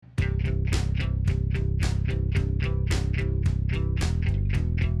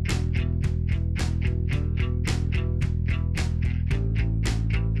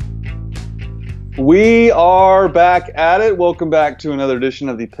We are back at it. Welcome back to another edition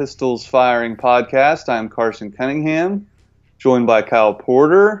of the Pistols Firing Podcast. I'm Carson Cunningham, joined by Kyle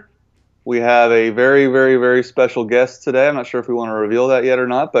Porter. We have a very, very, very special guest today. I'm not sure if we want to reveal that yet or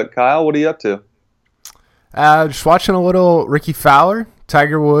not, but Kyle, what are you up to? Just watching a little Ricky Fowler,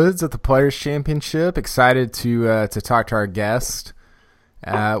 Tiger Woods at the Players Championship. Excited to talk to our guest.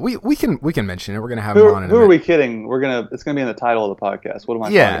 We can mention it. We're gonna have him on. Who are we kidding? It's gonna be in the title of the podcast. What am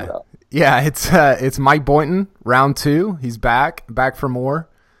I talking about? Yeah, it's Mike Boynton, round 2. He's back for more.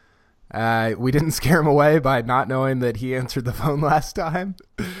 We didn't scare him away by not knowing that he answered the phone last time.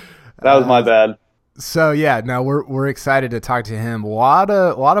 That was my bad. So yeah, no, we're excited to talk to him. A lot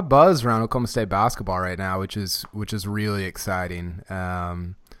of buzz around Oklahoma State basketball right now, which is really exciting.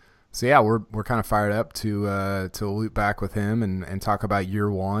 So yeah, we're kind of fired up to loop back with him and talk about year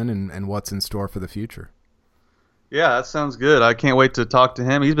one and what's in store for the future. Yeah, that sounds good. I can't wait to talk to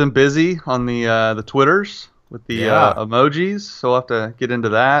him. He's been busy on the Twitters with the emojis, so we'll have to get into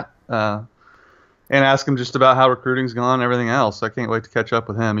that and ask him just about how recruiting's gone and everything else. I can't wait to catch up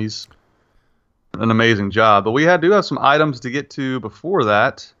with him. He's an amazing job. But we do have some items to get to before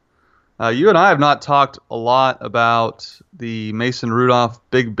that. You and I have not talked a lot about the Mason Rudolph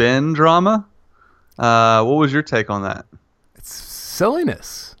Big Ben drama. What was your take on that? It's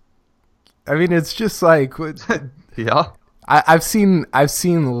silliness. I mean, it's just like yeah. I've seen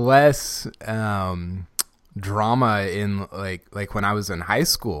less drama in like when I was in high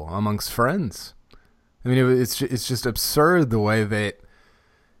school amongst friends. I mean, it's just absurd the way that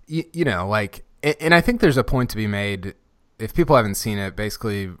and I think there's a point to be made if people haven't seen it.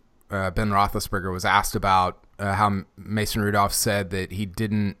 Basically, Ben Roethlisberger was asked about how Mason Rudolph said that he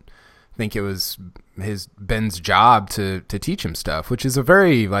didn't think it was Ben's job to teach him stuff, which is a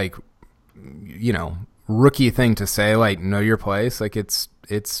very rookie thing to say, like, know your place. Like, it's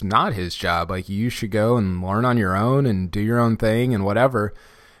not his job. Like, you should go and learn on your own and do your own thing and whatever.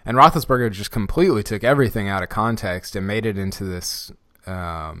 And Roethlisberger just completely took everything out of context and made it into this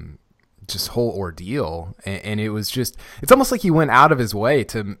just whole ordeal. And it was just, it's almost like he went out of his way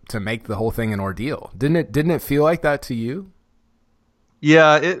to make the whole thing an ordeal. Didn't it feel like that to you?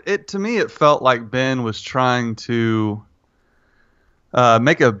 Yeah, it to me, it felt like Ben was trying to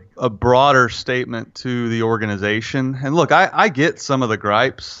make a broader statement to the organization. And look, I get some of the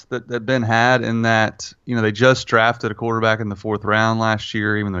gripes that Ben had in that, they just drafted a quarterback in the 4th round last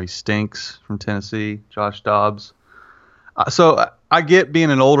year, even though he stinks, from Tennessee, Josh Dobbs. So I get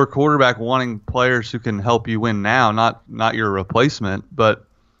being an older quarterback wanting players who can help you win now, not your replacement. But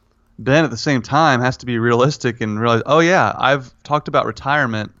Ben at the same time has to be realistic and realize, oh yeah, I've talked about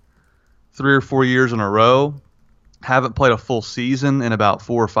retirement 3 or 4 years in a row. Haven't played a full season in about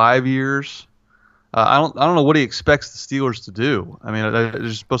 4 or 5 years. I don't know what he expects the Steelers to do. I mean, they're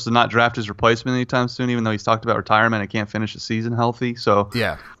just supposed to not draft his replacement anytime soon, even though he's talked about retirement and can't finish the season healthy. So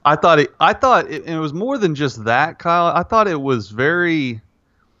yeah, I thought it was more than just that, Kyle. I thought it was very.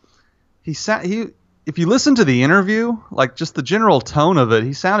 If you listen to the interview, like just the general tone of it,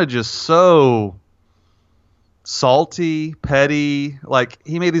 he sounded just so salty, petty. Like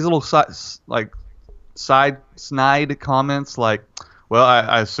he made these little side snide comments like, well,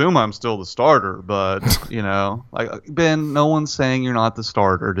 I assume I'm still the starter, but, like, Ben, no one's saying you're not the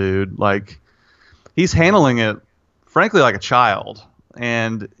starter, dude. Like, he's handling it, frankly, like a child.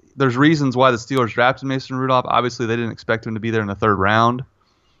 And there's reasons why the Steelers drafted Mason Rudolph. Obviously, they didn't expect him to be there in the 3rd round.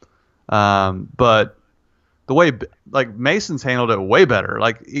 But the way, like, Mason's handled it way better.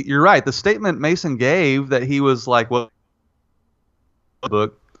 Like, you're right. The statement Mason gave that he was like, well,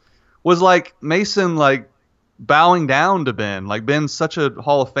 book was like Mason, like, bowing down to Ben. Like, Ben's such a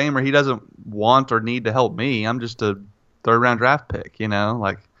Hall of Famer, he doesn't want or need to help me. I'm just a 3rd-round draft pick,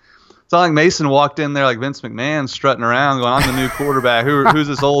 Like, it's not like Mason walked in there like Vince McMahon strutting around going, I'm the new quarterback. Who's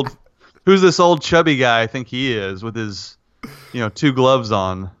this old chubby guy I think he is with his, 2 gloves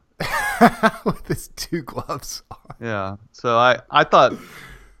on. With his 2 gloves on. Yeah. So I thought,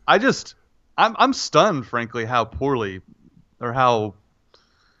 I'm stunned, frankly, how poorly or how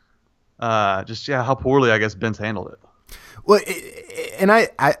how poorly, I guess, Ben's handled it. Well, and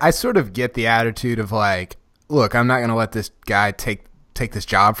I sort of get the attitude of like, look, I'm not going to let this guy take this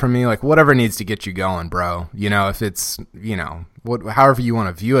job from me. Like, whatever needs to get you going, bro. If it's, however you want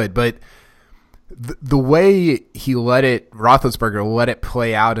to view it. But the way he Roethlisberger let it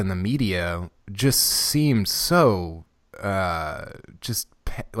play out in the media just seemed so, there's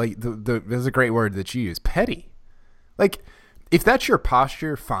a great word that you use, petty. Like, if that's your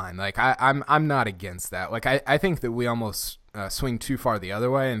posture, fine. Like, I'm not against that. Like, I think that we almost swing too far the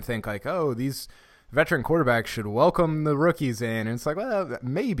other way and think like, oh, these veteran quarterbacks should welcome the rookies in. And it's like, well,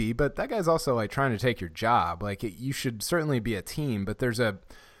 maybe, but that guy's also like trying to take your job. Like you should certainly be a team, but there's a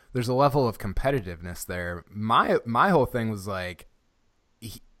level of competitiveness there. My whole thing was like,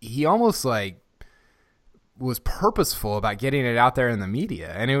 he almost like was purposeful about getting it out there in the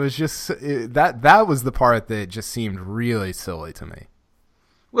media, and it was just that was the part that just seemed really silly to me.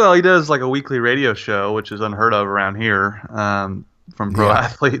 Well, he does like a weekly radio show, which is unheard of around here from pro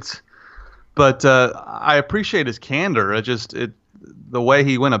athletes. But I appreciate his candor. The way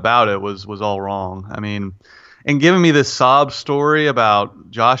he went about it was all wrong. I mean, and giving me this sob story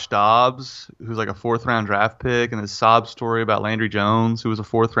about Josh Dobbs, who's like a 4th-round draft pick, and this sob story about Landry Jones, who was a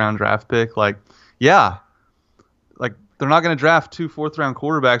 4th-round draft pick. Like, yeah, like they're not going to draft 2 4th-round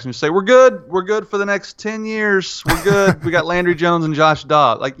quarterbacks and just say, we're good for the next 10 years. We're good. We got Landry Jones and Josh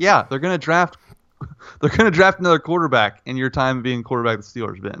Dobbs. Like, yeah, they're going to draft another quarterback in your time being quarterback the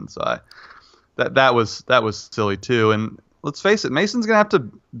Steelers been. So that was silly too. And let's face it, Mason's going to have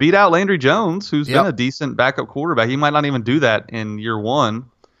to beat out Landry Jones, who's been a decent backup quarterback. He might not even do that in year 1,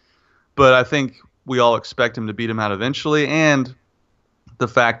 but I think we all expect him to beat him out eventually. And the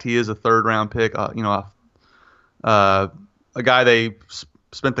fact he is a 3rd-round pick, a guy they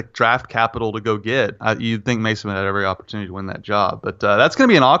spent the draft capital to go get, you'd think Mason would have every opportunity to win that job. But that's going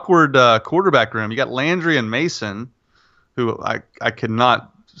to be an awkward quarterback room. You got Landry and Mason, who I could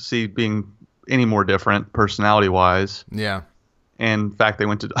not see being any more different personality-wise. Yeah. And in fact, they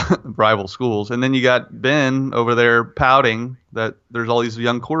went to rival schools. And then you got Ben over there pouting that there's all these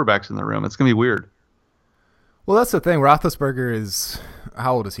young quarterbacks in the room. It's going to be weird. Well, that's the thing. Roethlisberger is,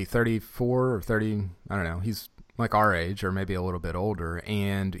 how old is he, 34 or 30? I don't know. He's like our age or maybe a little bit older.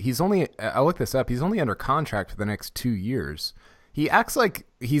 And I looked this up, he's only under contract for the next 2 years. He acts like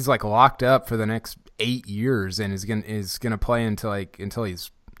he's like locked up for the next 8 years and is gonna play until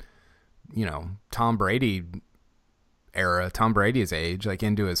he's, Tom Brady's age, like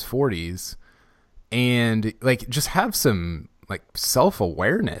into his 40s, and like just have some like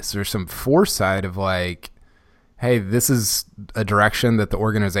self-awareness or some foresight of like, hey, this is a direction that the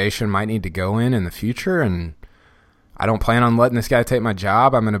organization might need to go in the future, and I don't plan on letting this guy take my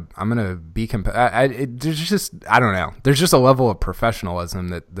job. I'm gonna be there's just, I don't know. There's just a level of professionalism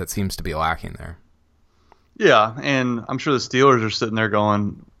that seems to be lacking there. Yeah, and I'm sure the Steelers are sitting there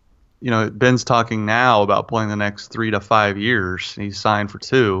going, Ben's talking now about playing the next 3 to 5 years. He's signed for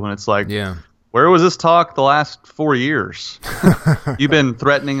 2, and it's like, yeah, where was this talk the last 4 years? You've been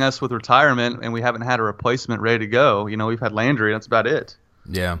threatening us with retirement, and we haven't had a replacement ready to go. We've had Landry, and that's about it.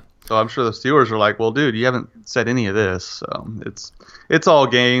 Yeah. So I'm sure the Steelers are like, well, dude, you haven't said any of this. So it's all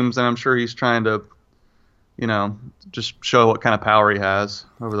games, and I'm sure he's trying to, just show what kind of power he has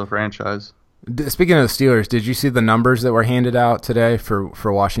over the franchise. Speaking of the Steelers, did you see the numbers that were handed out today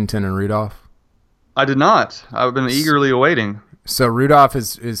for Washington and Rudolph? I did not. I've been eagerly awaiting. So Rudolph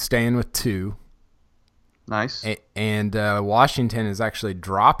is staying with 2. Nice. And Washington is actually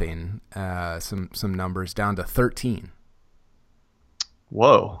dropping some numbers down to 13.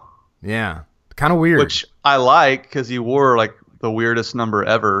 Whoa. Yeah. Kind of weird. Which I like, because he wore like the weirdest number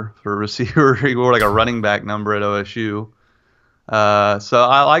ever for a receiver. He wore like a running back number at OSU. So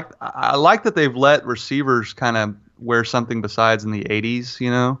I like that they've let receivers kind of wear something besides in the 80s.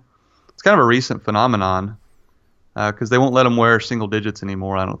 It's kind of a recent phenomenon, because they won't let them wear single digits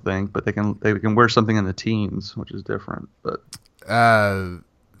anymore, I don't think, but they can wear something in the teens, which is different. But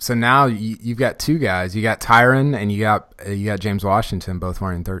so now you've got 2 guys. You got Tyron and you got James Washington, both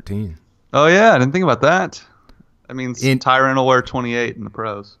wearing 13. Oh yeah, I didn't think about that. That means Tyron will wear 28 in the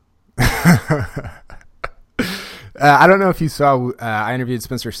pros. I don't know if you saw, I interviewed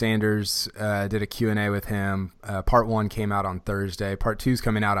Spencer Sanders, did a Q&A with him. Part 1 came out on Thursday. Part 2 is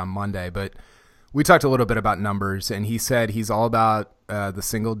coming out on Monday. But we talked a little bit about numbers, and he said he's all about the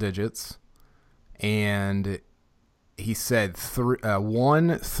single digits. And he said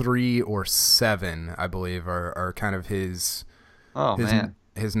 1, 3, or 7, I believe, are kind of his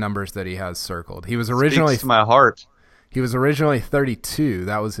numbers that he has circled. He was originally Speaks to my heart. He was originally 32.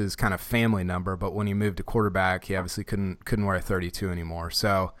 That was his kind of family number, but when he moved to quarterback, he obviously couldn't wear 32 anymore.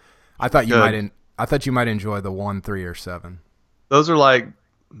 So I thought you might enjoy the 1, 3, or 7. Those are like,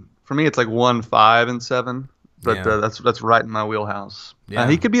 for me, it's like 1, 5, and 7. But yeah. That's right in my wheelhouse. Yeah.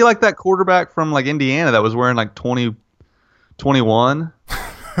 He could be like that quarterback from like Indiana that was wearing like 20, 21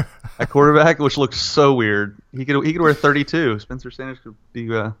 at quarterback, which looks so weird. He could wear 32. Spencer Sanders could be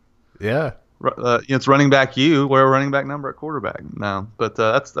yeah. It's running back. You wear a running back number at quarterback. No, but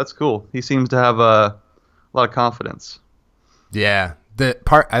that's cool. He seems to have a lot of confidence. Yeah,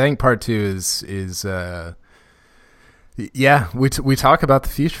 I think part 2 is Yeah, we talk about the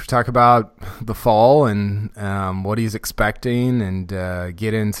future, talk about the fall and what he's expecting, and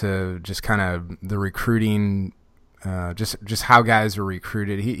get into just kind of the recruiting, just how guys are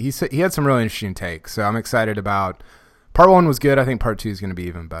recruited. He had some really interesting takes, so I'm excited about. Part 1 was good. I think part 2 is going to be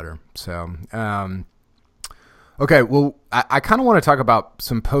even better. So, okay, well, I kind of want to talk about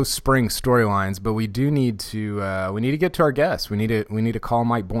some post-spring storylines, but we do need to get to our guests. We need to call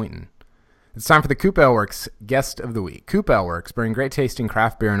Mike Boynton. It's time for the Coop Ale Works Guest of the Week. Coop Ale Works bring great tasting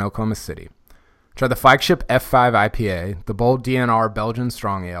craft beer in Oklahoma City. Try the flagship F5 IPA, the bold DNR Belgian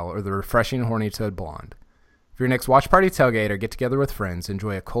Strong Ale, or the refreshing Horny Toad Blonde. For your next watch party, tailgate, or get together with friends,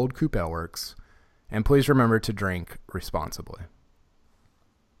 enjoy a cold Coop Ale Works. And please remember to drink responsibly.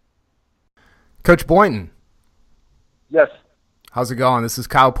 Coach Boynton. Yes. How's it going? This is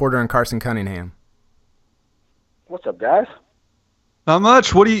Kyle Porter and Carson Cunningham. What's up, guys? Not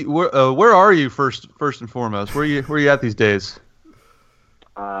much. Where are you first and foremost? Where are you at these days?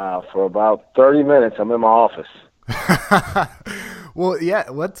 For about 30 minutes, I'm in my office. Well, yeah.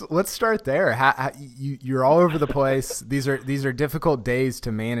 Let's start there. You're all over the place. These are difficult days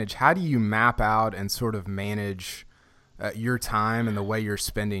to manage. How do you map out and sort of manage your time and the way you're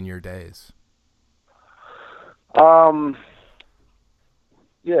spending your days?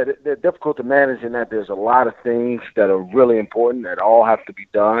 Yeah, they're difficult to manage in that there's a lot of things that are really important that all have to be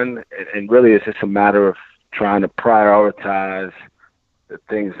done. And really it's just a matter of trying to prioritize the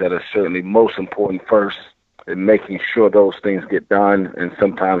things that are certainly most important first and making sure those things get done. And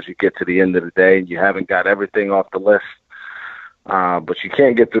sometimes you get to the end of the day and you haven't got everything off the list. But you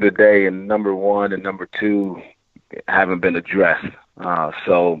can't get through the day and number 1 and number 2 haven't been addressed.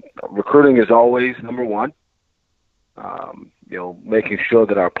 So recruiting is always number 1. Making sure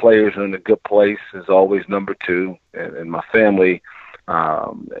that our players are in a good place is always number 2, and my family,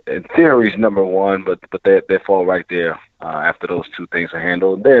 in theory, is number 1, but they fall right there after those 2 things are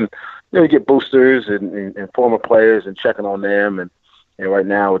handled. And then you get boosters and former players and checking on them, and right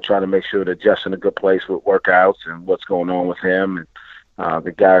now we're trying to make sure that Jeff's in a good place with workouts and what's going on with him, and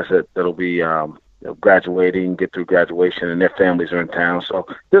the guys that'll be graduating, get through graduation, and their families are in town. So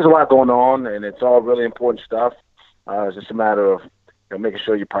there's a lot going on, and it's all really important stuff. It's just a matter of making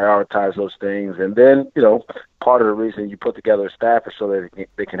sure you prioritize those things. And then, part of the reason you put together a staff is so that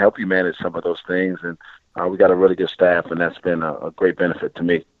they can help you manage some of those things. And we got a really good staff, and that's been a great benefit to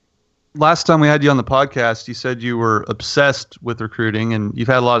me. Last time we had you on the podcast, you said you were obsessed with recruiting, and you've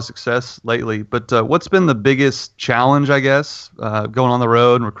had a lot of success lately. But what's been the biggest challenge, I guess, going on the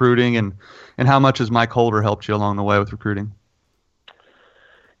road and recruiting, and how much has Mike Holder helped you along the way with recruiting?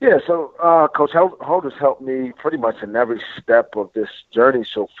 Yeah, so Coach Holder's helped me pretty much in every step of this journey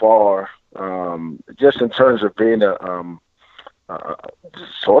so far, just in terms of being a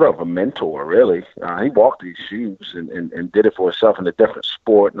sort of a mentor, really. He walked these shoes and did it for himself in a different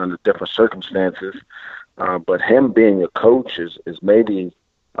sport and under different circumstances. But him being a coach is maybe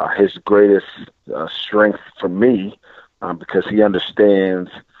his greatest strength for me because he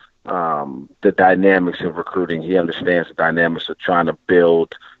understands the dynamics of recruiting. He understands the dynamics of trying to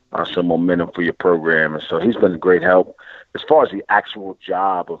build some momentum for your program. And so he's been a great help. As far as the actual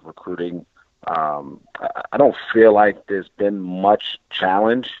job of recruiting, I don't feel like there's been much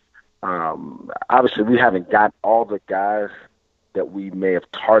challenge. Obviously, we haven't got all the guys that we may have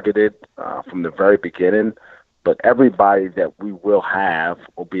targeted from the very beginning, but everybody that we will have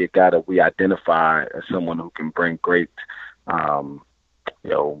will be a guy that we identify as someone who can bring great,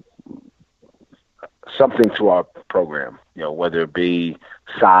 something to our program, whether it be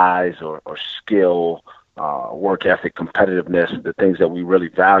size or skill, work ethic, competitiveness, the things that we really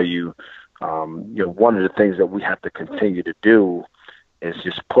value. One of the things that we have to continue to do is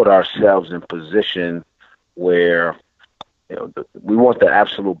just put ourselves in position where, we want the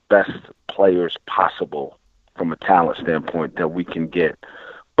absolute best players possible from a talent standpoint that we can get.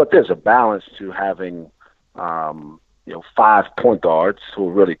 But there's a balance to having, 5 point guards who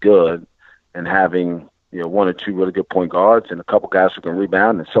are really good and having, 1 or 2 really good point guards and a couple guys who can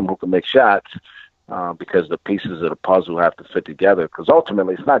rebound and some who can make shots. Because the pieces of the puzzle have to fit together. Because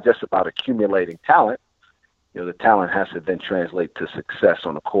ultimately, it's not just about accumulating talent. The talent has to then translate to success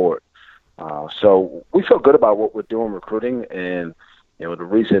on the court. So we feel good about what we're doing recruiting, and the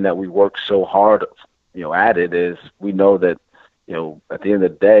reason that we work so hard, at it is we know that at the end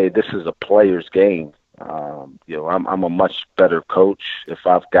of the day, this is a player's game. I'm a much better coach if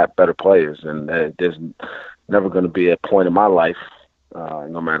I've got better players, and there's never going to be a point in my life.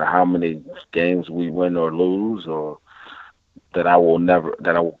 No matter how many games we win or lose, or that I will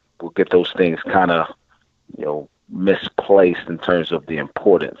get those things kind of, misplaced in terms of the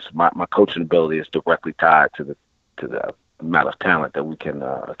importance. My coaching ability is directly tied to to the amount of talent that we can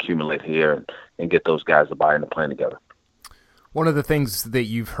accumulate here and get those guys to buy into playing together. One of the things that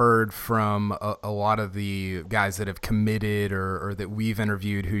you've heard from a lot of the guys that have committed or that we've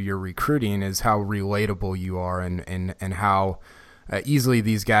interviewed who you're recruiting is how relatable you are and how easily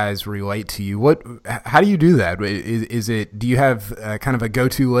these guys relate to you. How do you do that? Do you have kind of a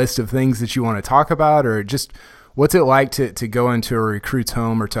go-to list of things that you want to talk about, or just what's it like to go into a recruit's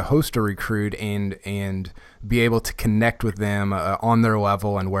home or to host a recruit and be able to connect with them on their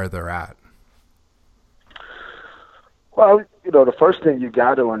level and where they're at? Well, the first thing you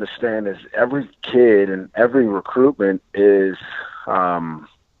got to understand is every kid and every recruitment is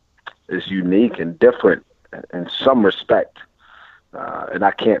unique and different in some respect. And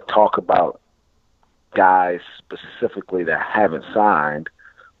I can't talk about guys specifically that haven't signed,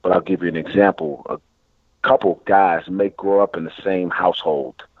 but I'll give you an example. A couple guys may grow up in the same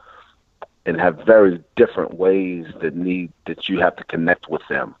household and have very different ways that you have to connect with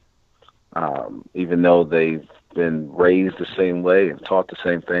them, even though they've been raised the same way and taught the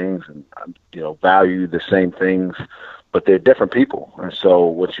same things and value the same things, but they're different people. And so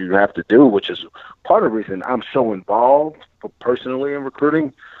what you have to do, which is part of the reason I'm so involved personally in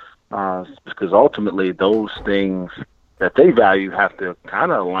recruiting, because ultimately those things that they value have to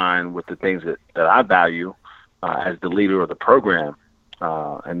kind of align with the things that I value as the leader of the program.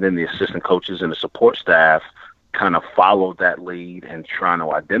 And then the assistant coaches and the support staff kind of follow that lead and trying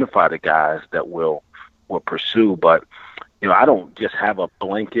to identify the guys that will pursue. But, I don't just have a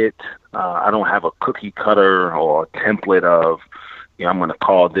blanket. I don't have a cookie cutter or a template of, I'm going to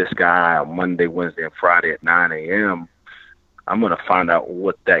call this guy on Monday, Wednesday, and Friday at 9 a.m. I'm going to find out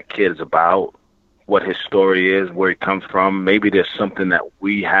what that kid is about, what his story is, where he comes from. Maybe there's something that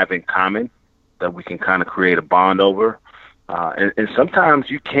we have in common that we can kind of create a bond over. And sometimes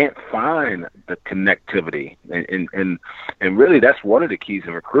you can't find the connectivity. And really that's one of the keys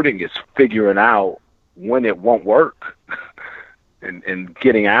in recruiting is figuring out when it won't work and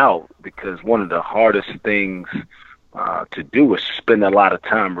getting out, because one of the hardest things to do is spend a lot of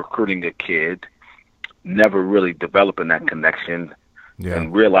time recruiting a kid, never really developing that connection,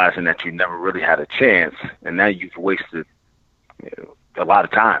 and realizing that you never really had a chance, and now you've wasted a lot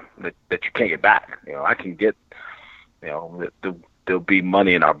of time that you can't get back. I can get, there'll be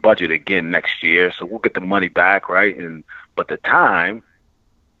money in our budget again next year, so we'll get the money back, right? But the time,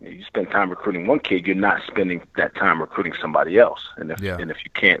 you spend time recruiting one kid, you're not spending that time recruiting somebody else. And if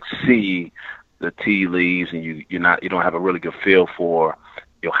you can't see the tea leaves and you don't have a really good feel for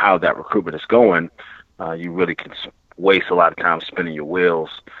how that recruitment is going, you really can waste a lot of time spinning your wheels,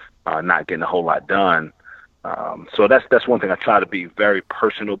 not getting a whole lot done. So that's one thing. I try to be very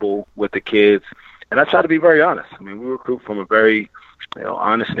personable with the kids, and I try to be very honest. I mean, we recruit from a very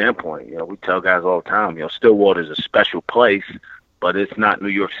honest standpoint. We tell guys all the time, Stillwater is a special place, but it's not New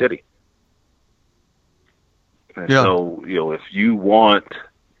York City. And so, if you want,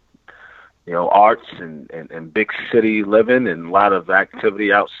 arts and big city living and a lot of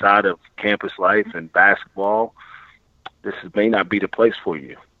activity outside of campus life and basketball, this may not be the place for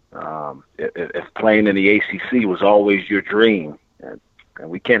you. If playing in the ACC was always your dream, and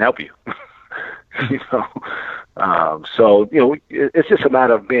we can't help you, so it's just a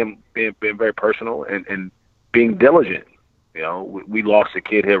matter of being very personal and being diligent. We lost a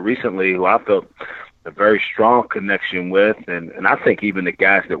kid here recently who I felt a very strong connection with, and I think even the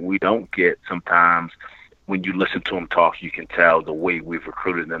guys that we don't get, sometimes when you listen to them talk, you can tell the way we've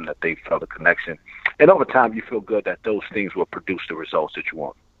recruited them that they felt a connection. And over time, you feel good that those things will produce the results that you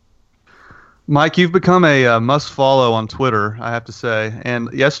want. Mike, you've become a must-follow on Twitter, I have to say.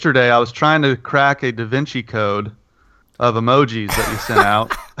 And yesterday, I was trying to crack a Da Vinci Code of emojis that you sent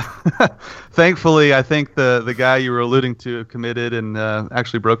out. Thankfully, I think the guy you were alluding to committed and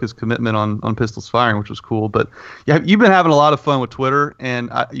actually broke his commitment on pistols firing, which was cool. But yeah, you've been having a lot of fun with Twitter,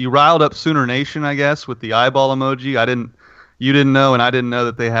 and you riled up Sooner Nation, I guess, with the eyeball emoji. You didn't know, and I didn't know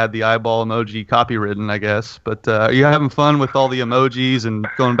that they had the eyeball emoji copywritten, I guess. But are you having fun with all the emojis and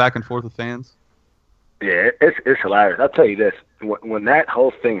going back and forth with fans? Yeah, it's hilarious. I'll tell you this: when that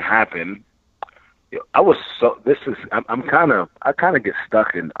whole thing happened, I kind of get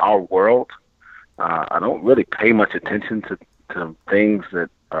stuck in our world. I don't really pay much attention to things that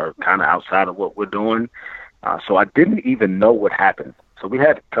are kind of outside of what we're doing. So I didn't even know what happened. So we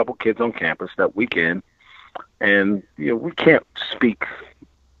had a couple kids on campus that weekend, and we can't speak.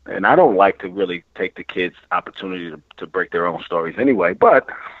 And I don't like to really take the kids' opportunity to break their own stories anyway. But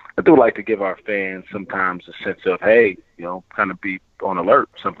I do like to give our fans sometimes a sense of, hey, kind of be on alert.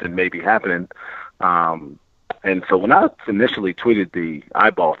 Something may be happening. And so when I initially tweeted the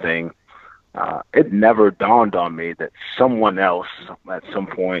eyeball thing, it never dawned on me that someone else at some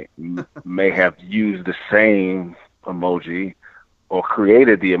point may have used the same emoji or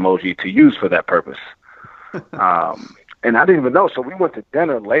created the emoji to use for that purpose. And I didn't even know. So we went to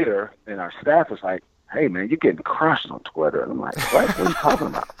dinner later, and our staff was like, "Hey, man, you're getting crushed on Twitter." And I'm like, "What? What are you talking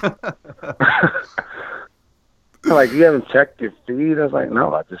about?" They're like, "You haven't checked your feed?" I was like,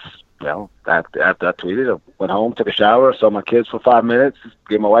 "No, I just, after I tweeted, I went home, took a shower, saw my kids for 5 minutes,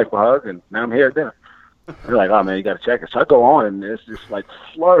 gave my wife a hug, and now I'm here at dinner." They're like, "Oh, man, you got to check it." So I go on, and there's this, like,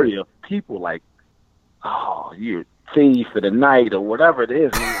 flurry of people like, "Oh, you're a thief of the night," or whatever it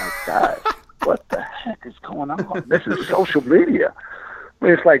is. And I'm like, "Guys, what the heck is going on? This is social media." I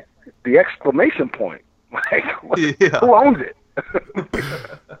mean, it's like the exclamation point. Like, who owns it?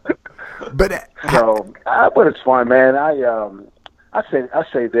 But it's fun, man. I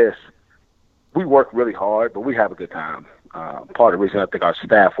say this: we work really hard, but we have a good time. Part of the reason I think our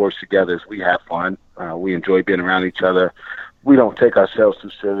staff works together is we have fun. We enjoy being around each other. We don't take ourselves too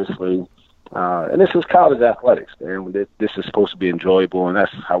seriously. And this is college athletics, man. This is supposed to be enjoyable, and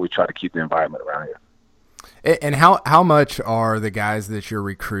that's how we try to keep the environment around here. And how much are the guys that you're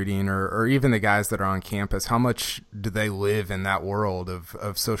recruiting, or even the guys that are on campus, how much do they live in that world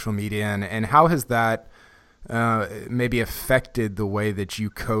of social media, and how has that maybe affected the way that you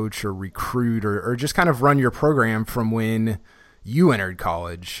coach or recruit or just kind of run your program from when you entered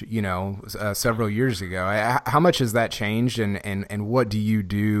college, several years ago? How much has that changed, and what do you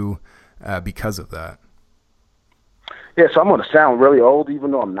do because of that? Yeah, so I'm going to sound really old,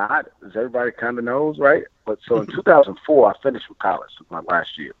 even though I'm not, as everybody kind of knows, right? But so in 2004, I finished with college, my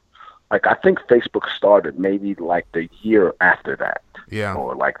last year. Like, I think Facebook started maybe like the year after that,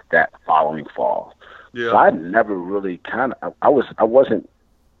 or like that following fall. Yeah. So I never really I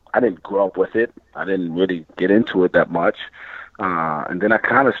didn't grow up with it. I didn't really get into it that much. And then I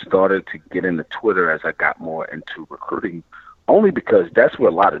kind of started to get into Twitter as I got more into recruiting, only because that's where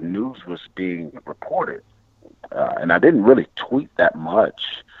a lot of news was being reported. And I didn't really tweet that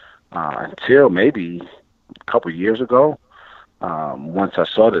much until maybe a couple of years ago. Once I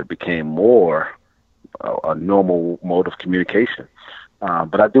saw that it became more a normal mode of communication.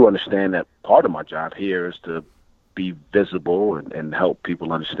 But I do understand that part of my job here is to be visible and help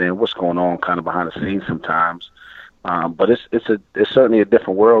people understand what's going on kind of behind the scenes sometimes. But it's certainly a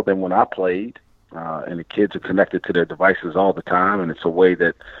different world than when I played. And the kids are connected to their devices all the time, and it's a way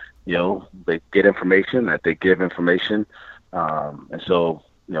that they get information, that they give information. And so,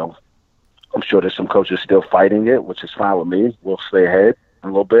 I'm sure there's some coaches still fighting it, which is fine with me. We'll stay ahead a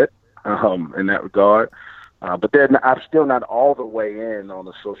little bit in that regard. But I'm still not all the way in on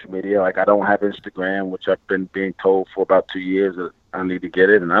the social media. Like, I don't have Instagram, which I've been being told for about 2 years that I need to get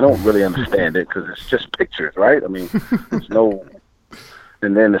it. And I don't really understand it because it's just pictures, right? I mean, there's no –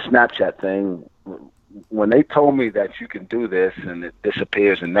 and then the Snapchat thing – when they told me that you can do this and it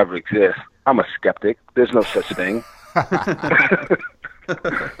disappears and never exists, I'm a skeptic. There's no such thing.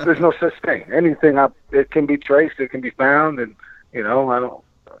 There's no such thing. It can be traced, it can be found, and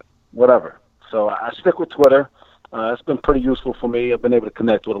whatever. So I stick with Twitter. It's been pretty useful for me. I've been able to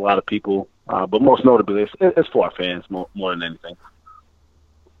connect with a lot of people, but most notably, it's for our fans more than anything.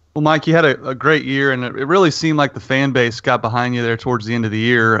 Well, Mike, you had a great year, and it really seemed like the fan base got behind you there towards the end of the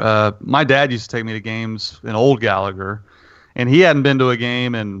year. My dad used to take me to games in Old Gallagher, and he hadn't been to a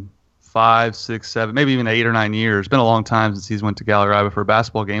game in 5, 6, 7, maybe even 8 or 9 years. It's been a long time since he's went to Gallagher for a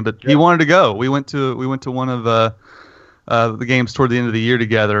basketball game, but he wanted to go. We went to one of the games toward the end of the year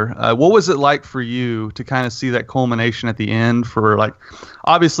together. What was it like for you to kind of see that culmination at the end? For like,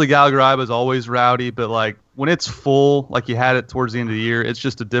 obviously Gallagher is always rowdy, but like when it's full, like you had it towards the end of the year, it's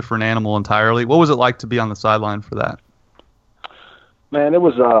just a different animal entirely. What was it like to be on the sideline for that? Man, it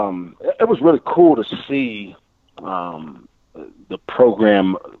was really cool to see the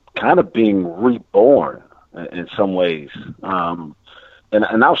program kind of being reborn in some ways. And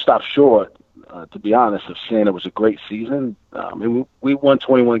I'll stop short. To be honest, of saying it was a great season. We won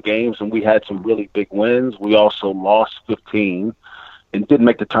 21 games and we had some really big wins. We also lost 15 and didn't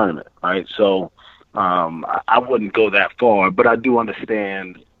make the tournament, right? So I wouldn't go that far, but I do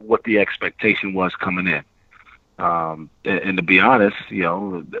understand what the expectation was coming in. And to be honest,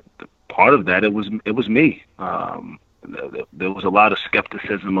 part of that, it was me. There was a lot of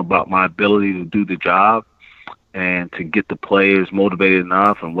skepticism about my ability to do the job and to get the players motivated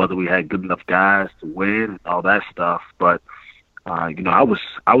enough, and whether we had good enough guys to win and all that stuff. But I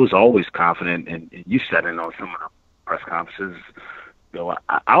was always confident, and you said it on some of the press conferences.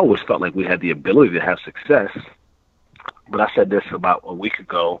 I always felt like we had the ability to have success. But I said this about a week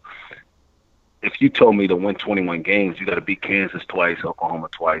ago. if you told me to win 21 games, you got to beat Kansas twice, Oklahoma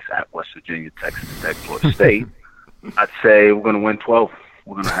twice, at West Virginia, Texas Tech, Florida State, I'd say we're going to win 12.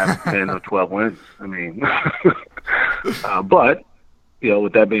 We're going to have 10 or 12 wins. I mean, but,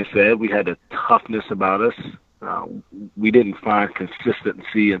 with that being said, we had a toughness about us. We didn't find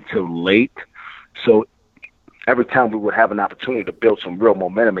consistency until late. So every time we would have an opportunity to build some real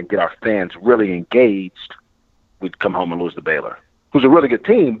momentum and get our fans really engaged, we'd come home and lose to Baylor, who's a really good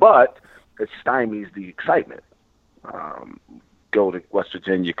team, but it stymies the excitement. Go to West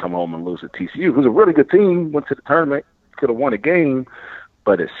Virginia, come home and lose to TCU, who's a really good team, went to the tournament, could have won a game,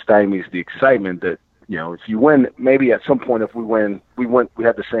 but it stymies the excitement that, if you win, maybe at some point if we win, we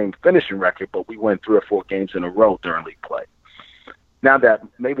have the same finishing record, but we win 3 or 4 games in a row during league play. Now that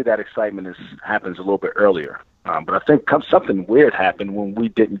maybe that excitement happens a little bit earlier. But I think something weird happened when we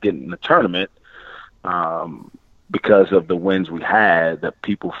didn't get in the tournament because of the wins we had, that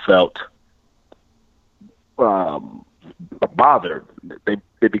people felt bothered.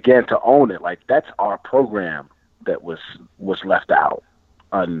 They began to own it. Like, that's our program that was left out,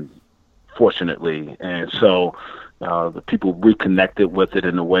 unfortunately. And so the people reconnected with it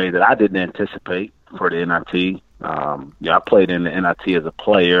in a way that I didn't anticipate for the NIT. I played in the NIT as a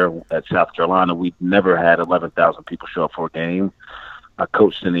player at South Carolina. We never had 11,000 people show up for a game. I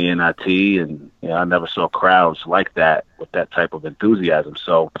coached in the NIT, and I never saw crowds like that with that type of enthusiasm.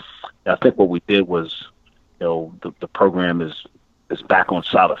 So I think what we did was, the program is back on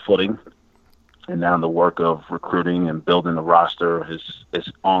solid footing, and now the work of recruiting and building the roster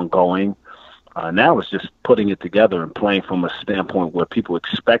is ongoing. Now it's just putting it together and playing from a standpoint where people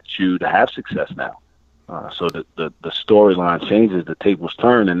expect you to have success now. So the storyline changes, the tables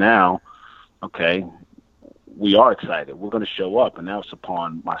turn, and now, okay, we are excited. We're going to show up, and now it's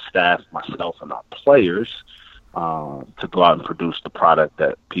upon my staff, myself, and our players to go out and produce the product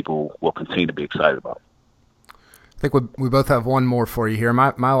that people will continue to be excited about. I think we both have one more for you here.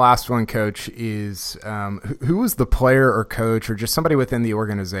 My last one, Coach, is who was the player or coach or just somebody within the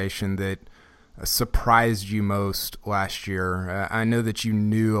organization that surprised you most last year? I know that you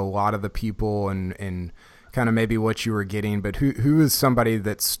knew a lot of the people and kind of maybe what you were getting, but who is somebody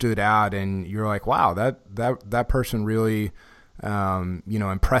that stood out and you're like, wow, that person really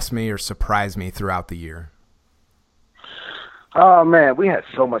impressed me or surprised me throughout the year? Oh, man, we had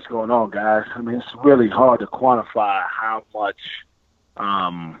so much going on, guys. I mean, it's really hard to quantify how much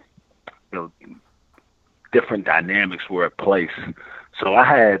different dynamics were at place. So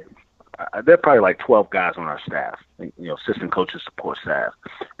there are probably like 12 guys on our staff, assistant coaches, support staff.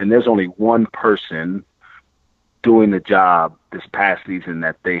 And there's only one person doing the job this past season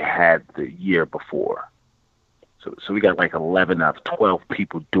that they had the year before. So we got like 11 out of 12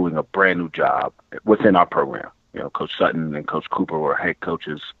 people doing a brand new job within our program. Coach Sutton and Coach Cooper were head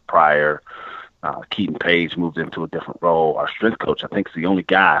coaches prior. Keaton Page moved into a different role. Our strength coach, I think, is the only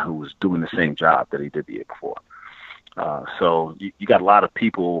guy who was doing the same job that he did the year before. So you got a lot of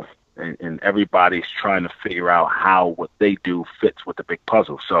people, and everybody's trying to figure out how what they do fits with the big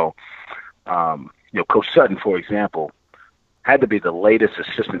puzzle. So, Coach Sutton, for example, had to be the latest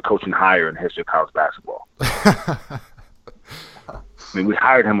assistant coaching hire in the history of college basketball. I mean, we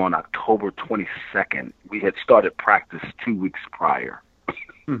hired him on October 22nd. We had started practice 2 weeks prior.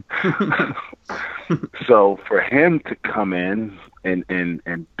 So for him to come in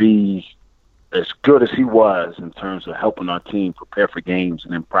and be as good as he was in terms of helping our team prepare for games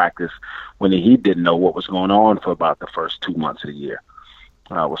and in practice when he didn't know what was going on for about the first 2 months of the year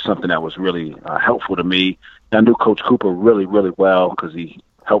was something that was really helpful to me. I knew Coach Cooper really, really well because he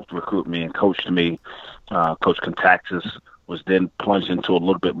helped recruit me and coached me. Coach Contaxis was then plunged into a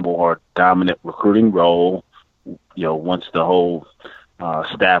little bit more dominant recruiting role, once the whole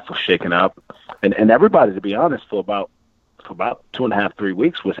staff was shaken up. And everybody, to be honest, for about 2.5, 3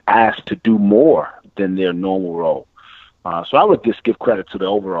 weeks was asked to do more than their normal role. So I would just give credit to the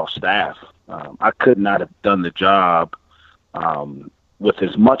overall staff. I could not have done the job with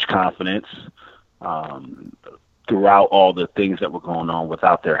as much confidence throughout all the things that were going on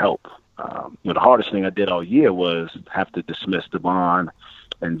without their help. The hardest thing I did all year was have to dismiss Devon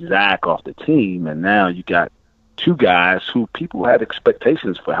and Zach off the team, and now you got 2 guys who people had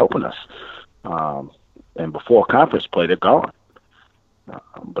expectations for helping us. And before conference play, they're gone.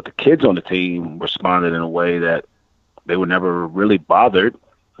 But the kids on the team responded in a way that they were never really bothered,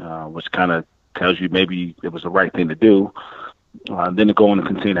 which kind of tells you maybe it was the right thing to do. Then to go on and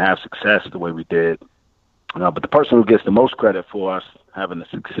continue to have success the way we did. But the person who gets the most credit for us having the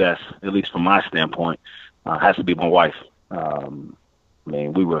success, at least from my standpoint, has to be my wife.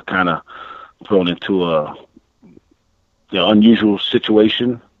 We were kind of thrown into a unusual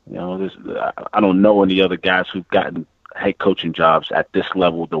situation You know, I don't know any other guys who've gotten head coaching jobs at this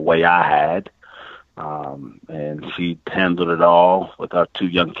level the way I had. And she handled it all with our 2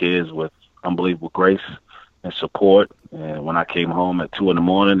 young kids with unbelievable grace and support. And when I came home at 2 in the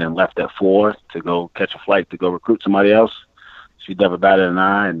morning and left at 4 to go catch a flight to go recruit somebody else, she never batted an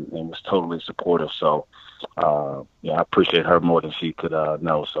eye and was totally supportive. So, I appreciate her more than she could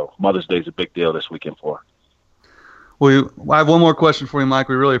know. So Mother's Day is a big deal this weekend for her. Well, I have one more question for you, Mike.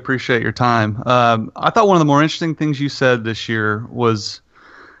 We really appreciate your time. I thought one of the more interesting things you said this year was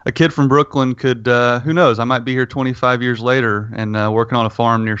a kid from Brooklyn could, who knows, I might be here 25 years later and working on a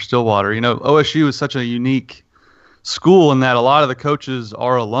farm near Stillwater. You know, OSU is such a unique school in that a lot of the coaches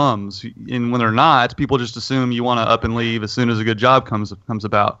are alums. And when they're not, people just assume you want to up and leave as soon as a good job comes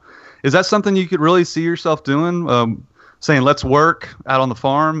about. Is that something you could really see yourself doing, saying let's work out on the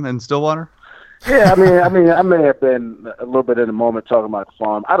farm in Stillwater? Yeah, I mean, I may have been a little bit in the moment talking about the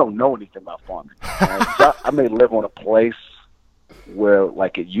farm. I don't know anything about farming. Right? So I may live on a place where,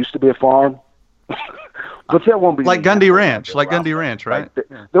 like, it used to be a farm, but there won't be like Gundy Ranch, right?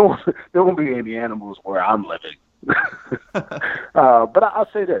 There won't be any animals where I'm living. But I'll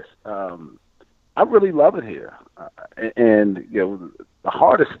say this: I really love it here, and you know, the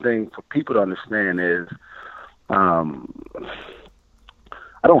hardest thing for people to understand is, I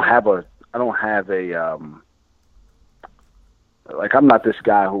don't have a like, I'm not this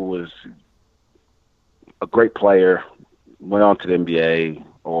guy who was a great player, went on to the NBA,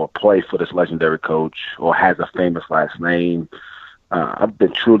 or played for this legendary coach, or has a famous last name. I've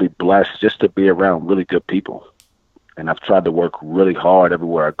been truly blessed just to be around really good people. And I've tried to work really hard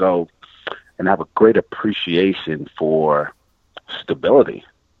everywhere I go and have a great appreciation for stability.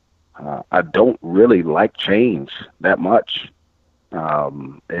 I don't really like change that much.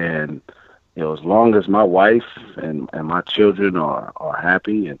 And, you know, as long as my wife and my children are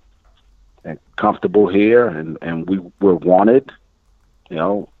happy and comfortable here and we're wanted, you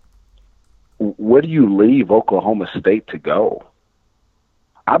know, where do you leave Oklahoma State to go?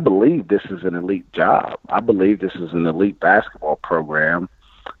 I believe this is an elite job. I believe this is an elite basketball program.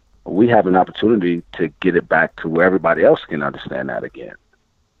 We have an opportunity to get it back to where everybody else can understand that again.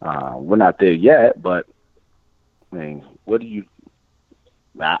 We're not there yet, but I mean,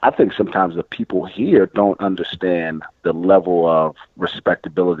 I think sometimes the people here don't understand the level of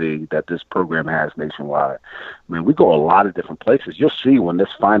respectability that this program has nationwide. I mean, we go a lot of different places. You'll see when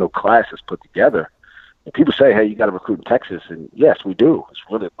this final class is put together, and people say, hey, you got to recruit in Texas. And yes, we do. There's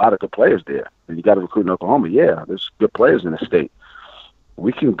really a lot of good players there. And you got to recruit in Oklahoma. Yeah, there's good players in the state.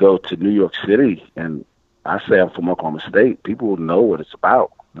 We can go to New York City, and I say I'm from Oklahoma State. People will know what it's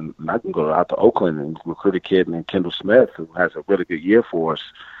about. And I can go out to Oakland and recruit a kid named Kendall Smith, who has a really good year for us.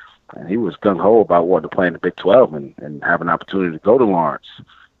 And he was gung-ho about wanting to play in the Big 12 and have an opportunity to go to Lawrence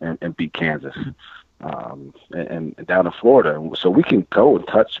and beat Kansas and down in Florida. So we can go and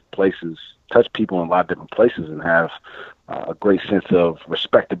touch people in a lot of different places and have a great sense of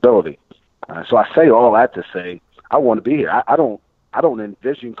respectability. So I say all that to say I want to be here. I don't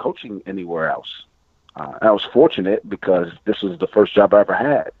envision coaching anywhere else. I was fortunate because this was the first job I ever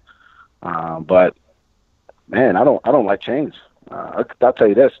had. But man, I don't like change. I'll tell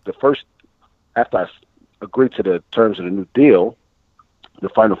you this: after I agreed to the terms of the new deal, the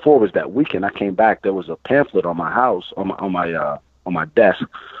Final Four was that weekend. I came back. There was a pamphlet on my house, on my desk,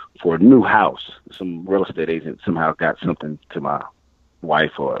 for a new house. Some real estate agent somehow got something to my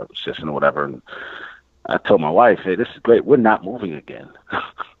wife or assistant or whatever, and I told my wife, "Hey, this is great. We're not moving again."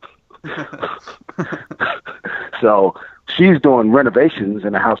 So she's doing renovations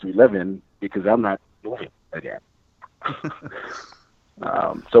in the house we live in because I'm not moving again.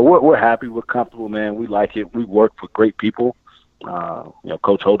 So we're happy. We're comfortable, man. We like it. We work for great people.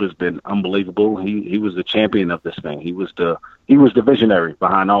 Coach Holder's been unbelievable. He was the champion of this thing. He was the visionary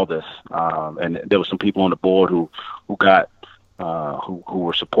behind all this. And there were some people on the board who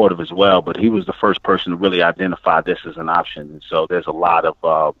were supportive as well. But he was the first person to really identify this as an option. And so there's a lot of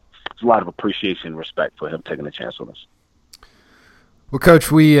appreciation and respect for him taking a chance on us. Well,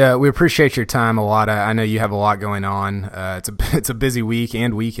 Coach, we appreciate your time a lot. I know you have a lot going on. It's a busy week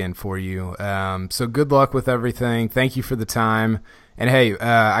and weekend for you. So good luck with everything. Thank you for the time. And hey,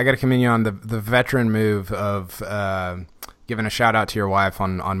 I got to commend you on the veteran move of giving a shout out to your wife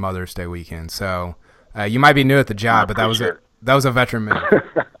on Mother's Day weekend. So you might be new at the job, but that was a veteran move.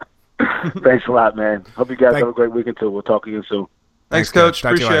 Thanks a lot, man. Hope you guys have a great weekend too. We'll talk to you soon. Thanks, Coach.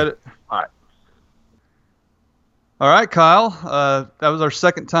 Appreciate it. All right, Kyle. That was our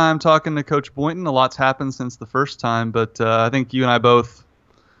second time talking to Coach Boynton. A lot's happened since the first time, but I think you and I both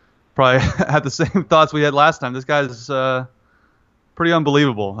probably had the same thoughts we had last time. This guy's pretty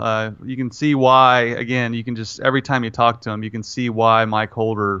unbelievable. You can see why. Again, you can just every time you talk to him, you can see why Mike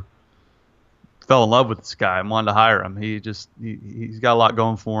Holder fell in love with this guy and wanted to hire him. He's got a lot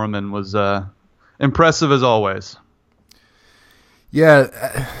going for him and was impressive as always.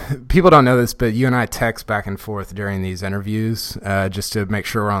 Yeah, people don't know this, but you and I text back and forth during these interviews just to make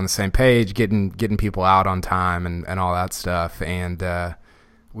sure we're on the same page, getting people out on time and all that stuff. And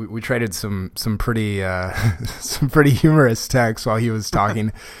we traded some pretty some pretty humorous texts while he was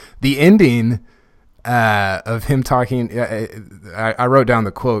talking. The ending of him talking, I wrote down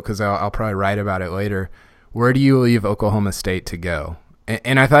the quote because I'll probably write about it later. Where do you leave Oklahoma State to go?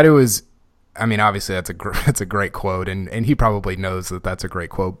 And I thought it was. I mean, obviously that's a great quote, and he probably knows that that's a great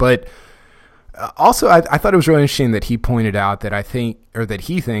quote. But also, I thought it was really interesting that he pointed out that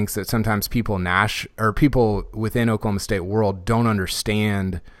he thinks that sometimes people within Oklahoma State world don't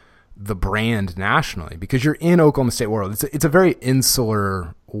understand the brand nationally, because you're in Oklahoma State world. It's a very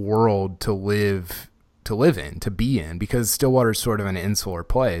insular world to live in, to be in, because Stillwater is sort of an insular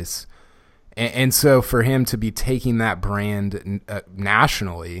place. And so for him to be taking that brand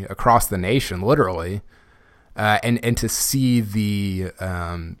nationally, across the nation, literally, and to see the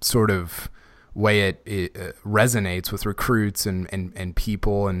sort of way it resonates with recruits and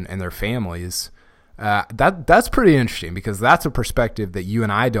people and their families, that's pretty interesting, because that's a perspective that you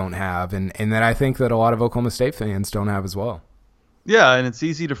and I don't have, and that I think that a lot of Oklahoma State fans don't have as well. Yeah, and it's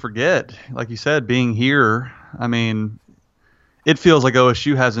easy to forget. Like you said, being here, I mean, it feels like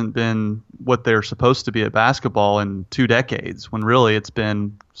OSU hasn't been what they're supposed to be at basketball in 2 decades, when really it's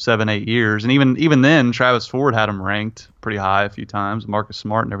been 7-8 years. And even then, Travis Ford had them ranked pretty high a few times, Marcus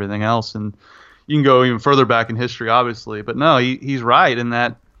Smart and everything else. And you can go even further back in history, obviously. But no, he's right in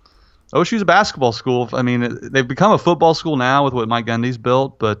that OSU's a basketball school. I mean, they've become a football school now with what Mike Gundy's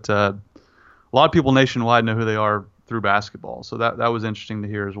built, but a lot of people nationwide know who they are through basketball. So that was interesting to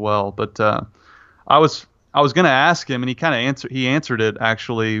hear as well. But I was going to ask him, and he answered it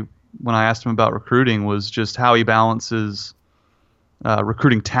actually when I asked him about recruiting, was just how he balances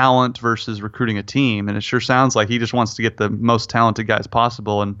recruiting talent versus recruiting a team. And it sure sounds like he just wants to get the most talented guys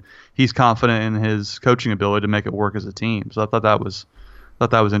possible, and he's confident in his coaching ability to make it work as a team. So I thought that was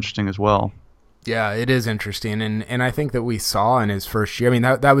interesting as well. Yeah, it is interesting, and I think that we saw in his first year. I mean,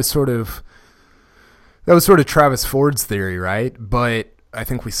 that was sort of Travis Ford's theory, right? But I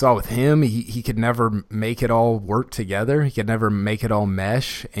think we saw with him, he could never make it all work together. He could never make it all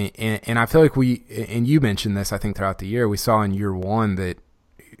mesh. And I feel like and you mentioned this, I think, throughout the year, we saw in year one that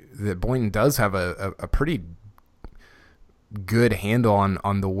Boynton does have a pretty good handle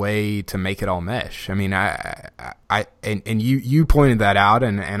on the way to make it all mesh. I mean, you pointed that out,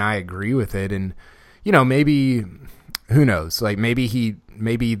 and I agree with it. And, maybe, who knows, like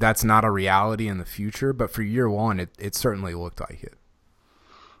maybe that's not a reality in the future, but for year one, it certainly looked like it.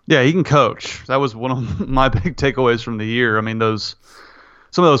 Yeah, he can coach. That was one of my big takeaways from the year. I mean,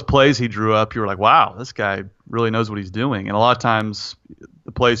 some of those plays he drew up, you were like, wow, this guy really knows what he's doing. And a lot of times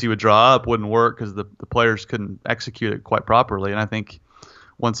the plays he would draw up wouldn't work because the players couldn't execute it quite properly. And I think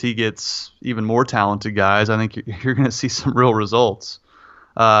once he gets even more talented guys, I think you're going to see some real results.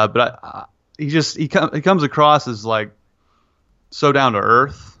 But he comes across as like so down to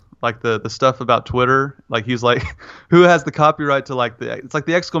earth. Like the stuff about Twitter, like he's like, who has the copyright to it's like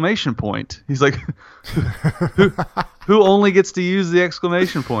the exclamation point. He's like, who only gets to use the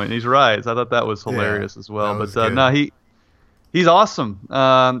exclamation point? And he's right. So I thought that was hilarious as well. But no, he's awesome.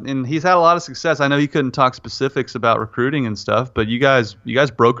 And he's had a lot of success. I know he couldn't talk specifics about recruiting and stuff, but you guys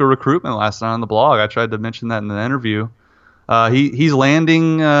broke a recruitment last night on the blog. I tried to mention that in the interview. He's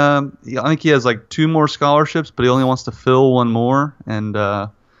landing, I think he has like 2 more scholarships, but he only wants to fill 1 more. And,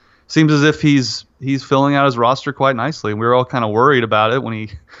 seems as if he's filling out his roster quite nicely. We were all kind of worried about it when he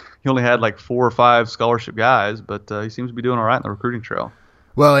only had like 4 or 5 scholarship guys, but he seems to be doing all right in the recruiting trail.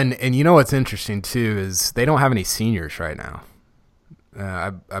 Well, and what's interesting too is they don't have any seniors right now.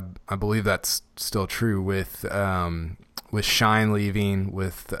 I believe that's still true with Shine leaving,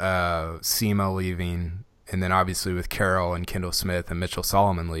 with Semo leaving, and then obviously with Carroll and Kendall Smith and Mitchell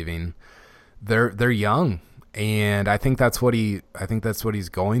Solomon leaving. They're young. And I think that's what he's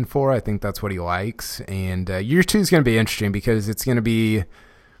going for. I think that's what he likes. And year 2 is going to be interesting because it's going to be,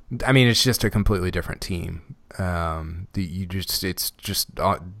 I mean, it's just a completely different team. You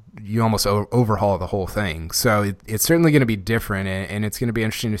almost overhaul the whole thing. So it's certainly going to be different, and it's going to be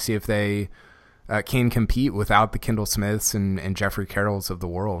interesting to see if they can compete without the Kendall Smiths and Jeffrey Carrolls of the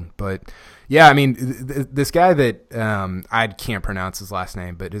world. But yeah, I mean, this guy that I can't pronounce his last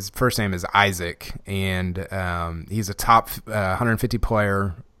name, but his first name is Isaac, and he's a top 150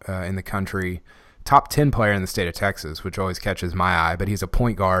 player in the country, top 10 player in the state of Texas, which always catches my eye, but he's a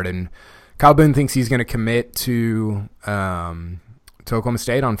point guard, and Kyle Boone thinks he's going to commit to Oklahoma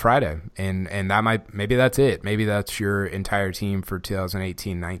State on Friday, and maybe that's it. Maybe that's your entire team for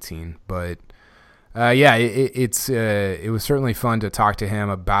 2018-19. But it was certainly fun to talk to him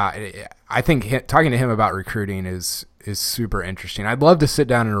about. I think talking to him about recruiting is super interesting. I'd love to sit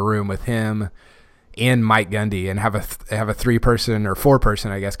down in a room with him and Mike Gundy and have a 3-person or 4-person,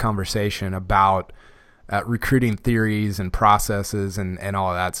 I guess, conversation about recruiting theories and processes and all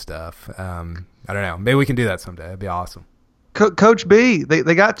of that stuff. I don't know. Maybe we can do that someday. That'd be awesome. Coach B,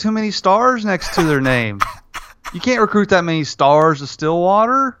 they got too many stars next to their name. You can't recruit that many stars to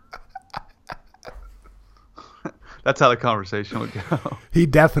Stillwater. That's how the conversation would go. He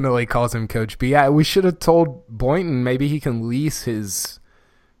definitely calls him Coach B. Yeah, we should have told Boynton maybe he can lease his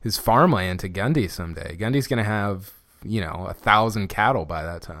farmland to Gundy someday. Gundy's going to have, 1,000 cattle by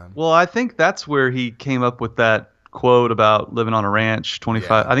that time. Well, I think that's where he came up with that quote about living on a ranch.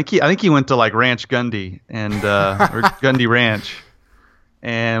 25. Yeah. I think he went to like Ranch Gundy and or Gundy Ranch,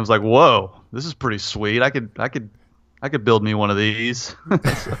 and it was like, whoa, this is pretty sweet. I could build me one of these. So,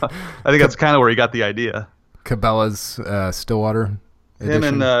 I think that's kind of where he got the idea. Cabela's Stillwater edition.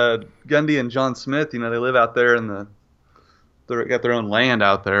 Him and Gundy and John Smith, they live out there they got their own land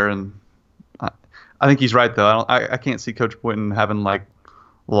out there, and I think he's right though. I can't see Coach Boynton having like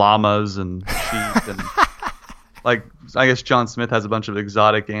llamas and sheep and like I guess John Smith has a bunch of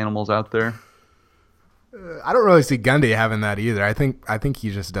exotic animals out there. I don't really see Gundy having that either. I think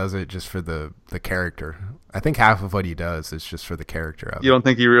he just does it just for the character. I think half of what he does is just for the character of it. You don't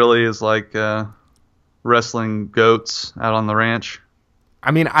think he really is like wrestling goats out on the ranch?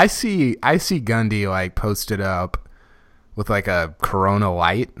 I mean, I see Gundy like posted up with like a Corona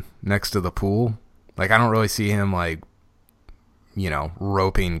Light next to the pool. Like I don't really see him like,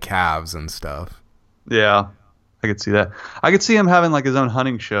 roping calves and stuff. Yeah, I could see that. I could see him having like his own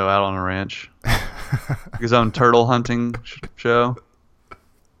hunting show out on a ranch, like his own turtle hunting show.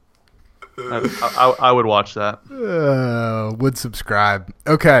 I would watch that. Would subscribe.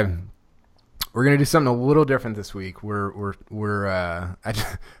 Okay. We're gonna do something a little different this week. I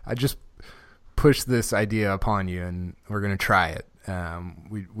just pushed this idea upon you, and we're gonna try it.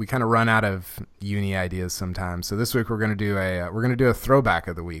 We kind of run out of uni ideas sometimes, so this week we're gonna do a throwback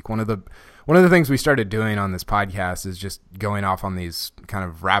of the week. One of the things we started doing on this podcast is just going off on these kind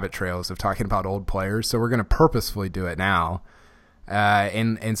of rabbit trails of talking about old players. So we're gonna purposefully do it now.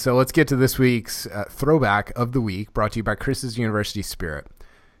 And so let's get to this week's throwback of the week, brought to you by Chris's University Spirit.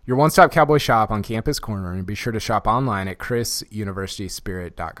 Your one-stop cowboy shop on Campus Corner, and be sure to shop online at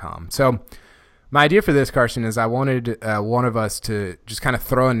chrisuniversityspirit.com. So my idea for this, Carson, is I wanted one of us to just kind of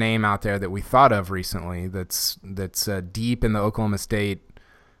throw a name out there that we thought of recently that's deep in the Oklahoma State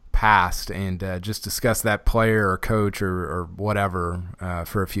past, and just discuss that player or coach or whatever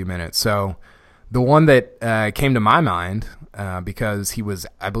for a few minutes. So the one that came to my mind, because he was,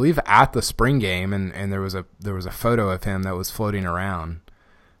 I believe, at the spring game, and there was a photo of him that was floating around,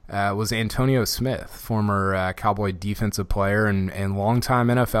 was Antonio Smith, former Cowboy defensive player and longtime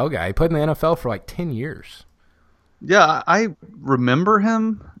NFL guy. He played in the NFL for like 10 years. Yeah, I remember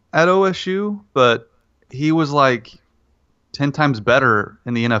him at OSU, but he was like 10 times better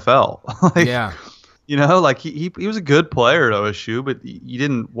in the NFL. Yeah. He was a good player at OSU, but you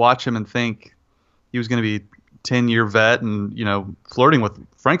didn't watch him and think he was going to be 10-year vet and, flirting with,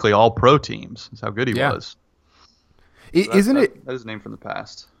 frankly, all pro teams. That's how good he was. So that is a name from the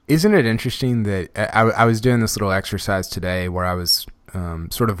past. Isn't it interesting that I was doing this little exercise today where I was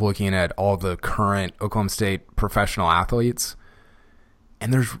sort of looking at all the current Oklahoma State professional athletes,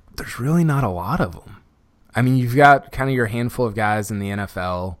 and there's really not a lot of them. I mean, you've got kind of your handful of guys in the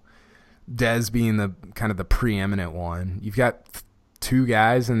NFL, Dez being the kind of the preeminent one. You've got 2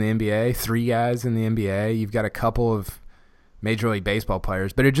 guys in the NBA, 3 guys in the NBA. You've got a couple of Major League Baseball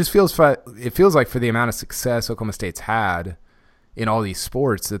players, but it just feels like for the amount of success Oklahoma State's had in all these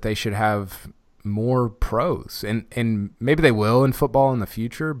sports that they should have more pros, and maybe they will in football in the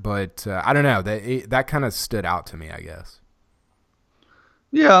future. But I don't know, that kind of stood out to me, I guess.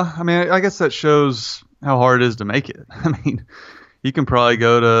 Yeah, I mean, I guess that shows how hard it is to make it. I mean, you can probably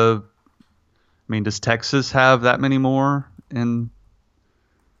go to. I mean, does Texas have that many more in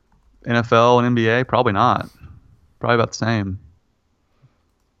NFL and NBA? Probably not. Probably about the same.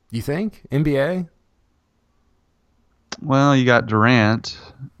 You think NBA? Well, you got Durant.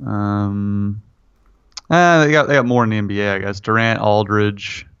 They got more in the NBA, I guess. Durant,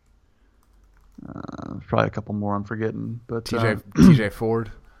 Aldridge. Probably a couple more I'm forgetting. But TJ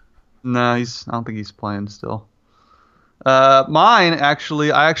Ford. No, I don't think he's playing still. Mine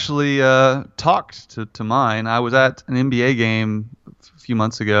actually, I actually talked to mine. I was at an NBA game a few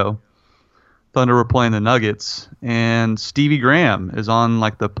months ago. Thunder were playing the Nuggets, and Stevie Graham is on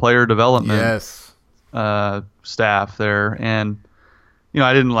like the player development Yes. staff there. And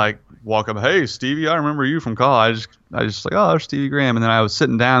I didn't like walk up, hey Stevie, I remember you from college. I just like, oh, there's Stevie Graham. And then I was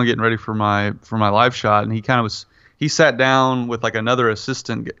sitting down getting ready for my live shot, and he sat down with like another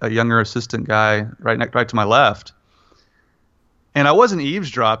assistant, a younger assistant guy right to my left. And I wasn't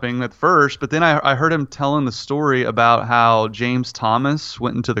eavesdropping at first, but then I heard him telling the story about how James Thomas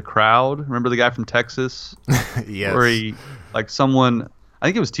went into the crowd. Remember the guy from Texas? Yes. Where he, like someone, I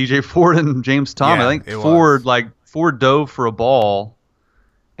think it was TJ Ford and James Thomas. Yeah, I think it was. Ford dove for a ball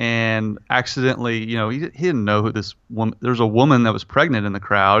and accidentally, he didn't know who this woman, there was a woman that was pregnant in the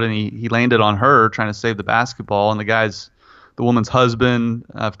crowd, and he landed on her trying to save the basketball. And the woman's husband,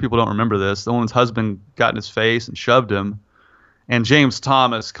 if people don't remember this, the woman's husband got in his face and shoved him. And James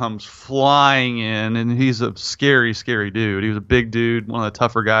Thomas comes flying in, and he's a scary, scary dude. He was a big dude, one of the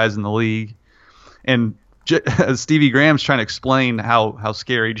tougher guys in the league. And Stevie Graham's trying to explain how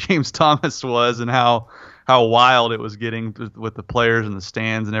scary James Thomas was and how wild it was getting with the players and the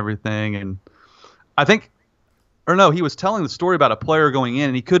stands and everything. And he was telling the story about a player going in,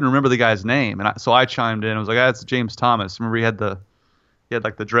 and he couldn't remember the guy's name. And so I chimed in. I was like, that's James Thomas. Remember he had like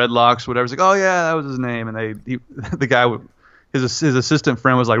the dreadlocks or whatever. He's like, oh yeah, that was his name. And the guy would. His assistant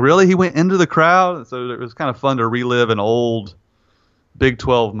friend was like, really? He went into the crowd? So it was kind of fun to relive an old Big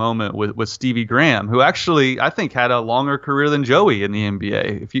 12 moment with Stevie Graham, who actually I think had a longer career than Joey in the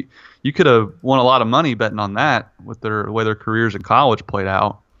NBA. If you could have won a lot of money betting on that with the way their careers in college played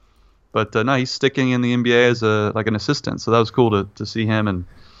out. But no, he's sticking in the NBA as an assistant. So that was cool to see him and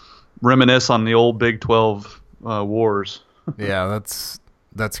reminisce on the old Big 12 wars. Yeah,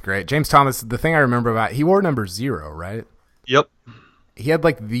 that's great. James Thomas, the thing I remember about, he wore number 0, right? Yep. He had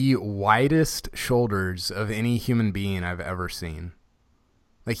like the widest shoulders of any human being I've ever seen.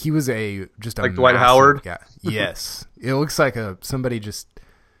 Like he was just a like Dwight Howard guy. Yes, it looks like somebody just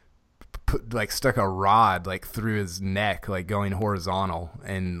stuck a rod like through his neck, like going horizontal,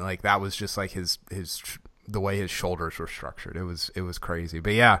 and like that was just like his the way his shoulders were structured. It was crazy.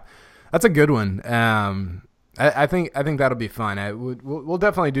 But yeah, that's a good one. I think that'll be fun. We'll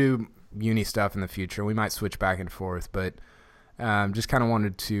definitely do uni stuff in the future. We might switch back and forth, but just kind of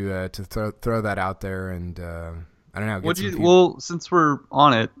wanted to throw that out there, and I don't know. Well, since we're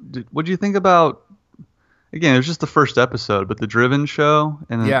on it, what do you think about? Again, it was just the first episode, but the Driven show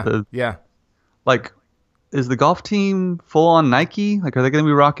and yeah. Like, is the golf team full on Nike? Like, are they going to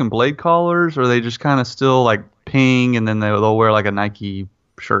be rocking blade collars, or are they just kind of still like ping, and then they'll wear like a Nike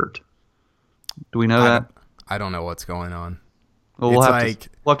shirt? Do we know that? I don't know what's going on. Well, we'll have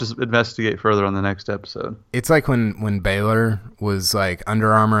to investigate further on the next episode. It's like when Baylor was like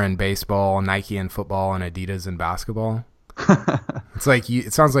Under Armour in baseball, Nike in football, and Adidas in basketball. It's like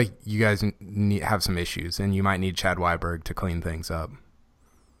it sounds like you guys have some issues, and you might need Chad Weiberg to clean things up.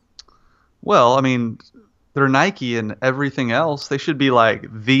 Well, I mean, they're Nike and everything else. They should be like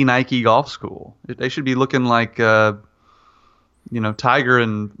the Nike golf school. They should be looking like Tiger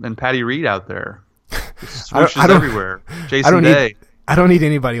and Patty Reed out there. Swooshes everywhere. Jason Day. I don't need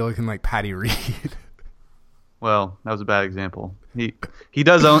anybody looking like Patty Reed. Well, that was a bad example. He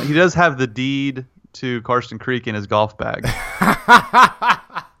does have the deed to Karsten Creek in his golf bag.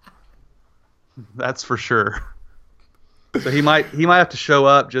 That's for sure. So he might have to show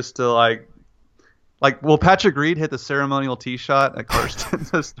up just to like will Patrick Reed hit the ceremonial tee shot at Karsten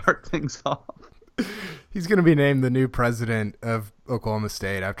to start things off? He's going to be named the new president of Oklahoma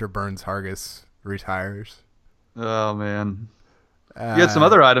State after Burns Hargis retires. Oh man. You had some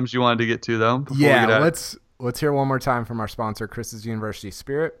other items you wanted to get to though. Yeah, let's hear one more time from our sponsor, Chris's University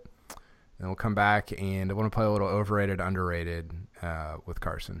Spirit, and we'll come back and I want to play a little overrated, underrated with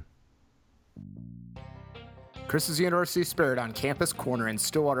Carson. Chris's University Spirit on Campus Corner in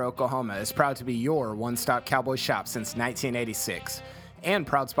Stillwater, Oklahoma is proud to be your one-stop cowboy shop since 1986 and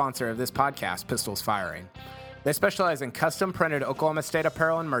proud sponsor of this podcast, Pistols Firing. They specialize in custom printed Oklahoma State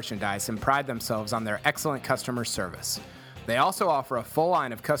apparel and merchandise and pride themselves on their excellent customer service. They also offer a full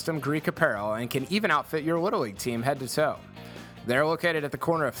line of custom Greek apparel and can even outfit your Little League team head to toe. They're located at the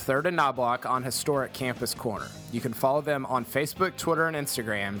corner of 3rd and Knobloch on historic Campus Corner. You can follow them on Facebook, Twitter, and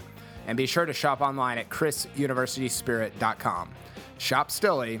Instagram, and be sure to shop online at chrisuniversityspirit.com. Shop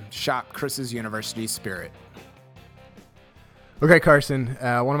Stilly, shop Chris's University Spirit. Okay, Carson,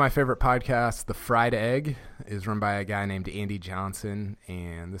 one of my favorite podcasts, The Fried Egg, is run by a guy named Andy Johnson,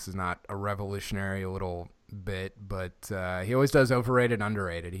 and this is not a revolutionary little bit, but he always does overrated,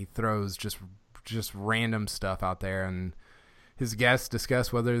 underrated. He throws just just random stuff out there, and his guests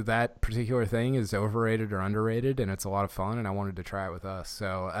discuss whether that particular thing is overrated or underrated, and it's a lot of fun, and I wanted to try it with us.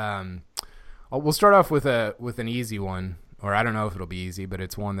 So we'll start off with an easy one, or I don't know if it'll be easy, but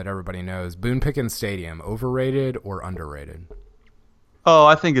it's one that everybody knows. Boone Pickens Stadium, overrated or underrated? Oh,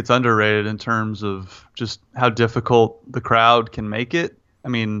 I think it's underrated in terms of just how difficult the crowd can make it. I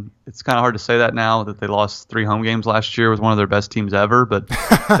mean, it's kind of hard to say that now that they lost 3 home games last year with one of their best teams ever, but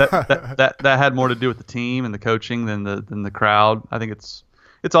that had more to do with the team and the coaching than the crowd. I think it's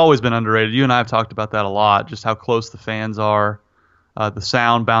always been underrated. You and I have talked about that a lot, just how close the fans are, the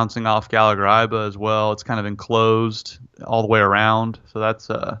sound bouncing off Gallagher-Iba as well. It's kind of enclosed all the way around, so that's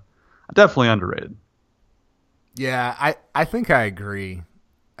definitely underrated. Yeah, I think I agree,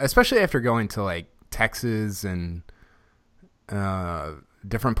 especially after going to like Texas and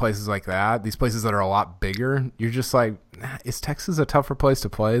different places like that, these places that are a lot bigger. You're just like, is Texas a tougher place to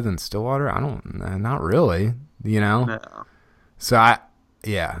play than Stillwater? Not really, No. So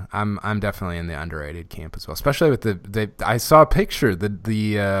I'm definitely in the underrated camp as well, especially with I saw a picture,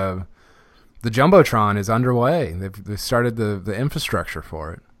 the Jumbotron is underway. They've started the infrastructure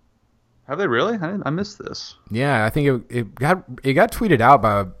for it. Have they really? I missed this. Yeah, I think it got tweeted out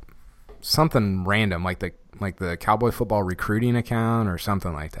by something random, like the Cowboy football recruiting account or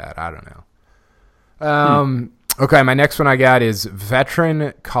something like that. I don't know. Okay, my next one I got is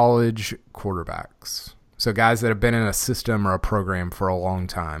veteran college quarterbacks. So guys that have been in a system or a program for a long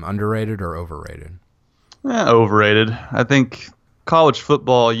time. Underrated or overrated? Overrated. I think college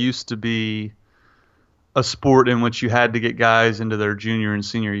football used to be a sport in which you had to get guys into their junior and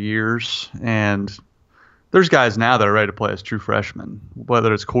senior years, and there's guys now that are ready to play as true freshmen,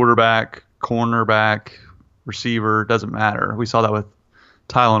 whether it's quarterback, cornerback, receiver, doesn't matter. We saw that with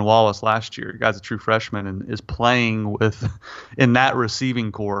Tylan Wallace last year. The guy's a true freshman and is playing in that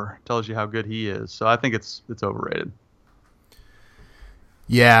receiving core. Tells you how good he is. So I think it's overrated.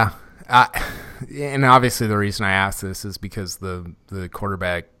 Yeah. And obviously the reason I asked this is because the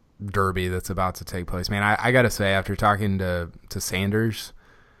quarterback derby that's about to take place. Man, I got to say, after talking to Sanders,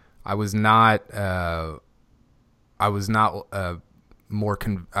 I was not more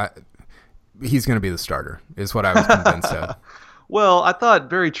he's going to be the starter, is what I was convinced of. Well, I thought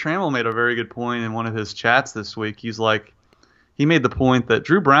Barry Trammell made a very good point in one of his chats this week. He made the point that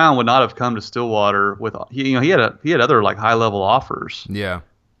Drew Brown would not have come to Stillwater with he had other like high level offers. Yeah.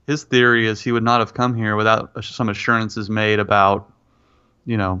 His theory is he would not have come here without some assurances made about,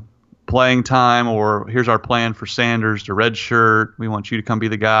 playing time, or here's our plan for Sanders to redshirt. We want you to come be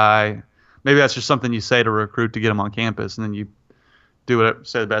the guy. Maybe that's just something you say to a recruit to get him on campus, and then you do what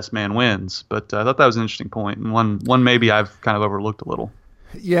say the best man wins. But I thought that was an interesting point, and one maybe I've kind of overlooked a little.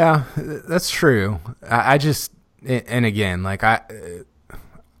 Yeah, that's true. I just, and again,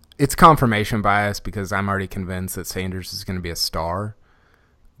 it's confirmation bias because I'm already convinced that Sanders is going to be a star,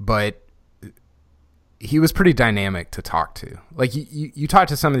 but he was pretty dynamic to talk to. Like you talk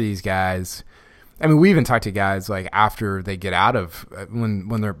to some of these guys. I mean, we even talk to guys like after they get out of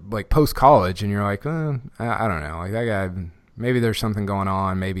when they're like post college, and you're like, I don't know, like that guy. Maybe there's something going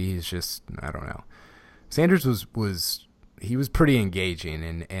on. Maybe he's just, I don't know. Sanders was pretty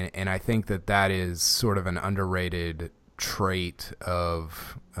engaging, and I think that is sort of an underrated trait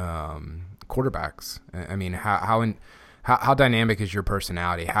of quarterbacks. I mean, how dynamic is your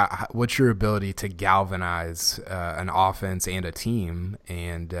personality? What's your ability to galvanize an offense and a team?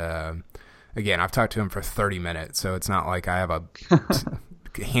 And again, I've talked to him for 30 minutes, so it's not like I have a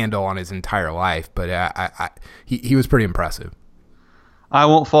handle on his entire life, but he was pretty impressive. I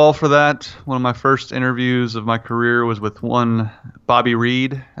won't fall for that. One of my first interviews of my career was with one Bobby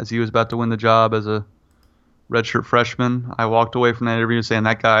Reed as he was about to win the job as a redshirt freshman. I walked away from that interview saying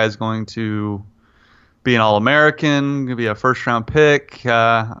that guy is going to be an All-American, going to be a first-round pick,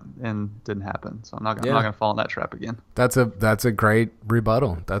 and didn't happen. So I'm not going to fall in that trap again. That's a great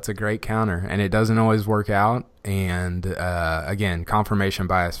rebuttal. That's a great counter, and it doesn't always work out. And again, confirmation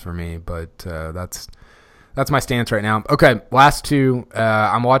bias for me, but that's my stance right now. Okay, last two.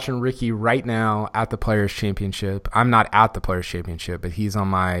 I'm watching Ricky right now at the Players Championship. I'm not at the Players Championship, but he's on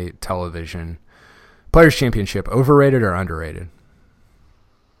my television. Players Championship, overrated or underrated?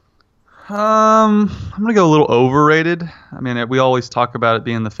 I'm gonna go a little overrated. I mean, we always talk about it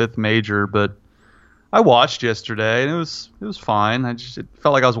being the fifth major, but I watched yesterday and it was fine. It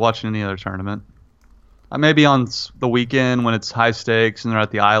felt like I was watching any other tournament. Maybe on the weekend when it's high stakes and they're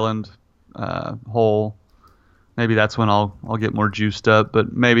at the island hole, maybe that's when I'll get more juiced up.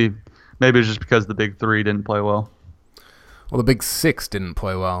 But maybe it's just because the big three didn't play well. Well, the big six didn't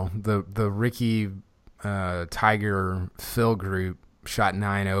play well. The Ricky, Tiger, Phil group shot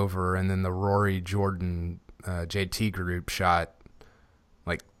 9 over, and then the Rory Jordan JT group shot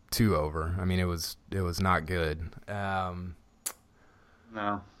like 2 over. I mean, it was not good. No.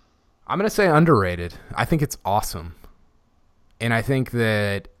 I'm gonna say underrated. I think it's awesome, and I think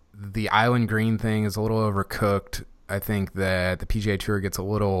that the Island Green thing is a little overcooked. I think that the PGA Tour gets a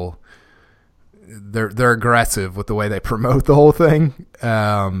little they're aggressive with the way they promote the whole thing.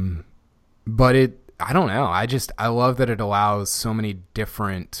 But I don't know. I love that it allows so many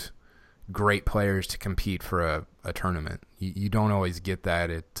different great players to compete for a tournament. You don't always get that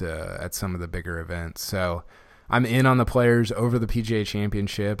at some of the bigger events. So I'm in on the players over the PGA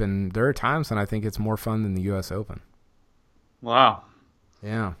Championship, and there are times when I think it's more fun than the U.S. Open. Wow.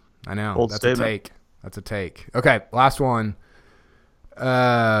 Yeah, I know. Bold statement. That's a take. Okay, last one.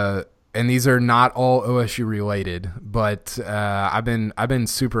 And these are not all OSU related, but I've been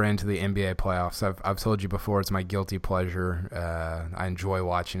super into the NBA playoffs. I've told you before, it's my guilty pleasure. I enjoy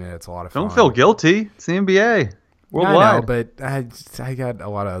watching it. It's a lot of fun. Don't feel guilty. It's the NBA worldwide. I know, but I got a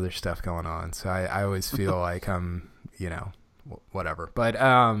lot of other stuff going on, so I always feel like I'm, whatever. But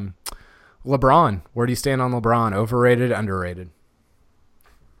LeBron, where do you stand on LeBron? Overrated, underrated?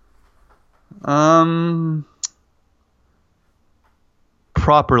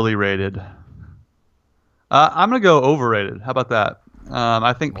 Properly rated. I'm going to go overrated. How about that?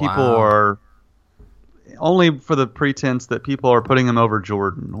 I think people are only for the pretense that people are putting him over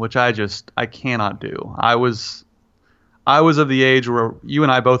Jordan, which I cannot do. I was of the age where you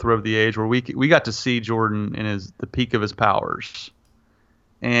and I both were of the age where we got to see Jordan in the peak of his powers.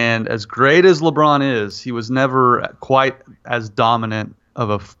 And as great as LeBron is, he was never quite as dominant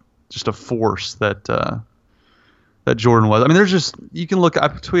of just a force that Jordan was. I mean, you can look. I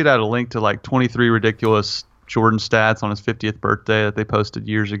tweeted out a link to like 23 ridiculous Jordan stats on his 50th birthday that they posted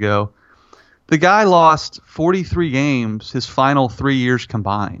years ago. The guy lost 43 games his final 3 years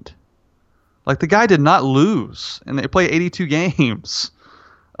combined. Like, the guy did not lose, and they play 82 games.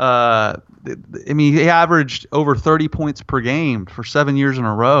 I mean, he averaged over 30 points per game for 7 years in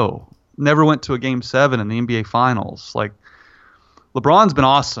a row. Never went to a Game 7 in the NBA Finals. Like, LeBron's been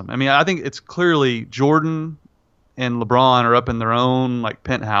awesome. I mean, I think it's clearly Jordan and LeBron are up in their own like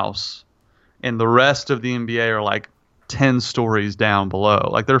penthouse, and the rest of the NBA are like 10 stories down below.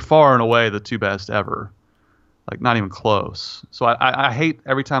 Like, they're far and away the two best ever. Like, not even close. So I hate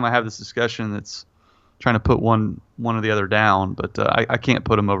every time I have this discussion that's trying to put one or the other down, but I can't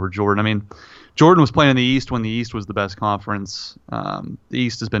put him over Jordan. I mean, Jordan was playing in the East when the East was the best conference. The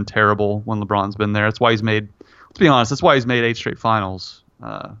East has been terrible when LeBron's been there. That's why he's made, let's be honest, that's why he's made 8 straight finals,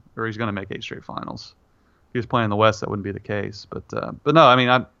 or he's going to make 8 straight finals. If he was playing in the West, that wouldn't be the case. But no, I mean,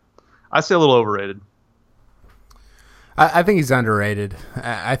 I say a little overrated. I think he's underrated.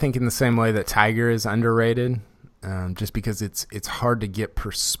 I think in the same way that Tiger is underrated, just because it's hard to get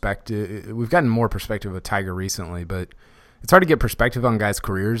perspective. We've gotten more perspective with Tiger recently, but it's hard to get perspective on guys'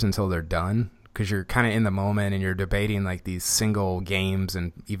 careers until they're done, because you're kind of in the moment and you're debating like these single games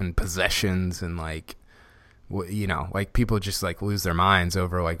and even possessions, and like, like people just like lose their minds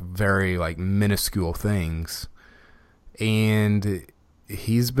over like very like minuscule things. And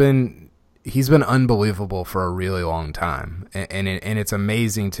he's been unbelievable for a really long time, and it's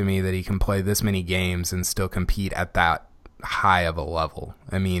amazing to me that he can play this many games and still compete at that high of a level.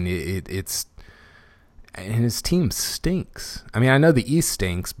 I mean, it's and his team stinks. I mean, I know the East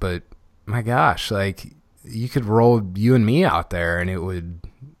stinks, but my gosh, like, you could roll you and me out there and it would,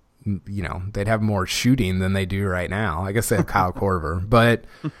 they'd have more shooting than they do right now. I guess they have Kyle Korver, but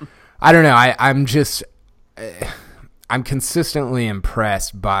I don't know. I'm consistently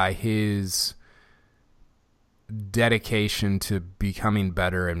impressed by his dedication to becoming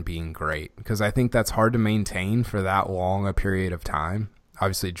better and being great, because I think that's hard to maintain for that long a period of time.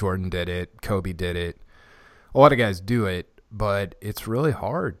 Obviously, Jordan did it. Kobe did it. A lot of guys do it, but it's really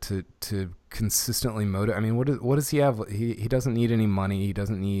hard to consistently motivate. I mean, what does he have? He doesn't need any money. He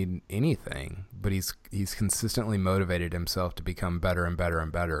doesn't need anything, but he's consistently motivated himself to become better and better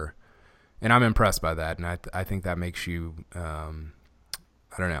and better. And I'm impressed by that, and I think that makes you, I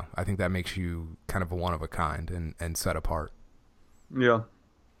don't know, I think that makes you kind of a one of a kind and set apart. Yeah.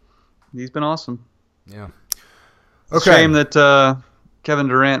 He's been awesome. Yeah. Okay. Shame that Kevin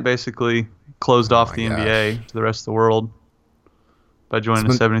Durant basically closed off the NBA to the rest of the world by joining a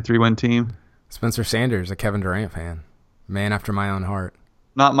 73-win team. Spencer Sanders, a Kevin Durant fan. Man after my own heart.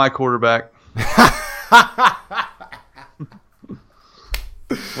 Not my quarterback.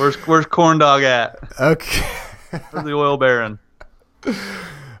 Where's Corn Dog at? Okay. Where's the oil baron?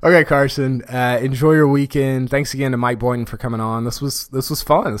 Okay, Carson. Enjoy your weekend. Thanks again to Mike Boynton for coming on. This was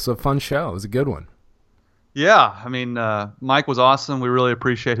fun. This was a fun show. It was a good one. Yeah, I mean, Mike was awesome. We really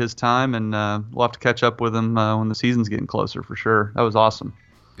appreciate his time, and we'll have to catch up with him when the season's getting closer for sure. That was awesome.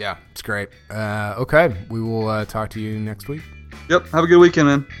 Yeah, it's great. Okay, we will talk to you next week. Yep, have a good weekend,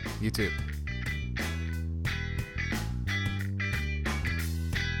 man. You too.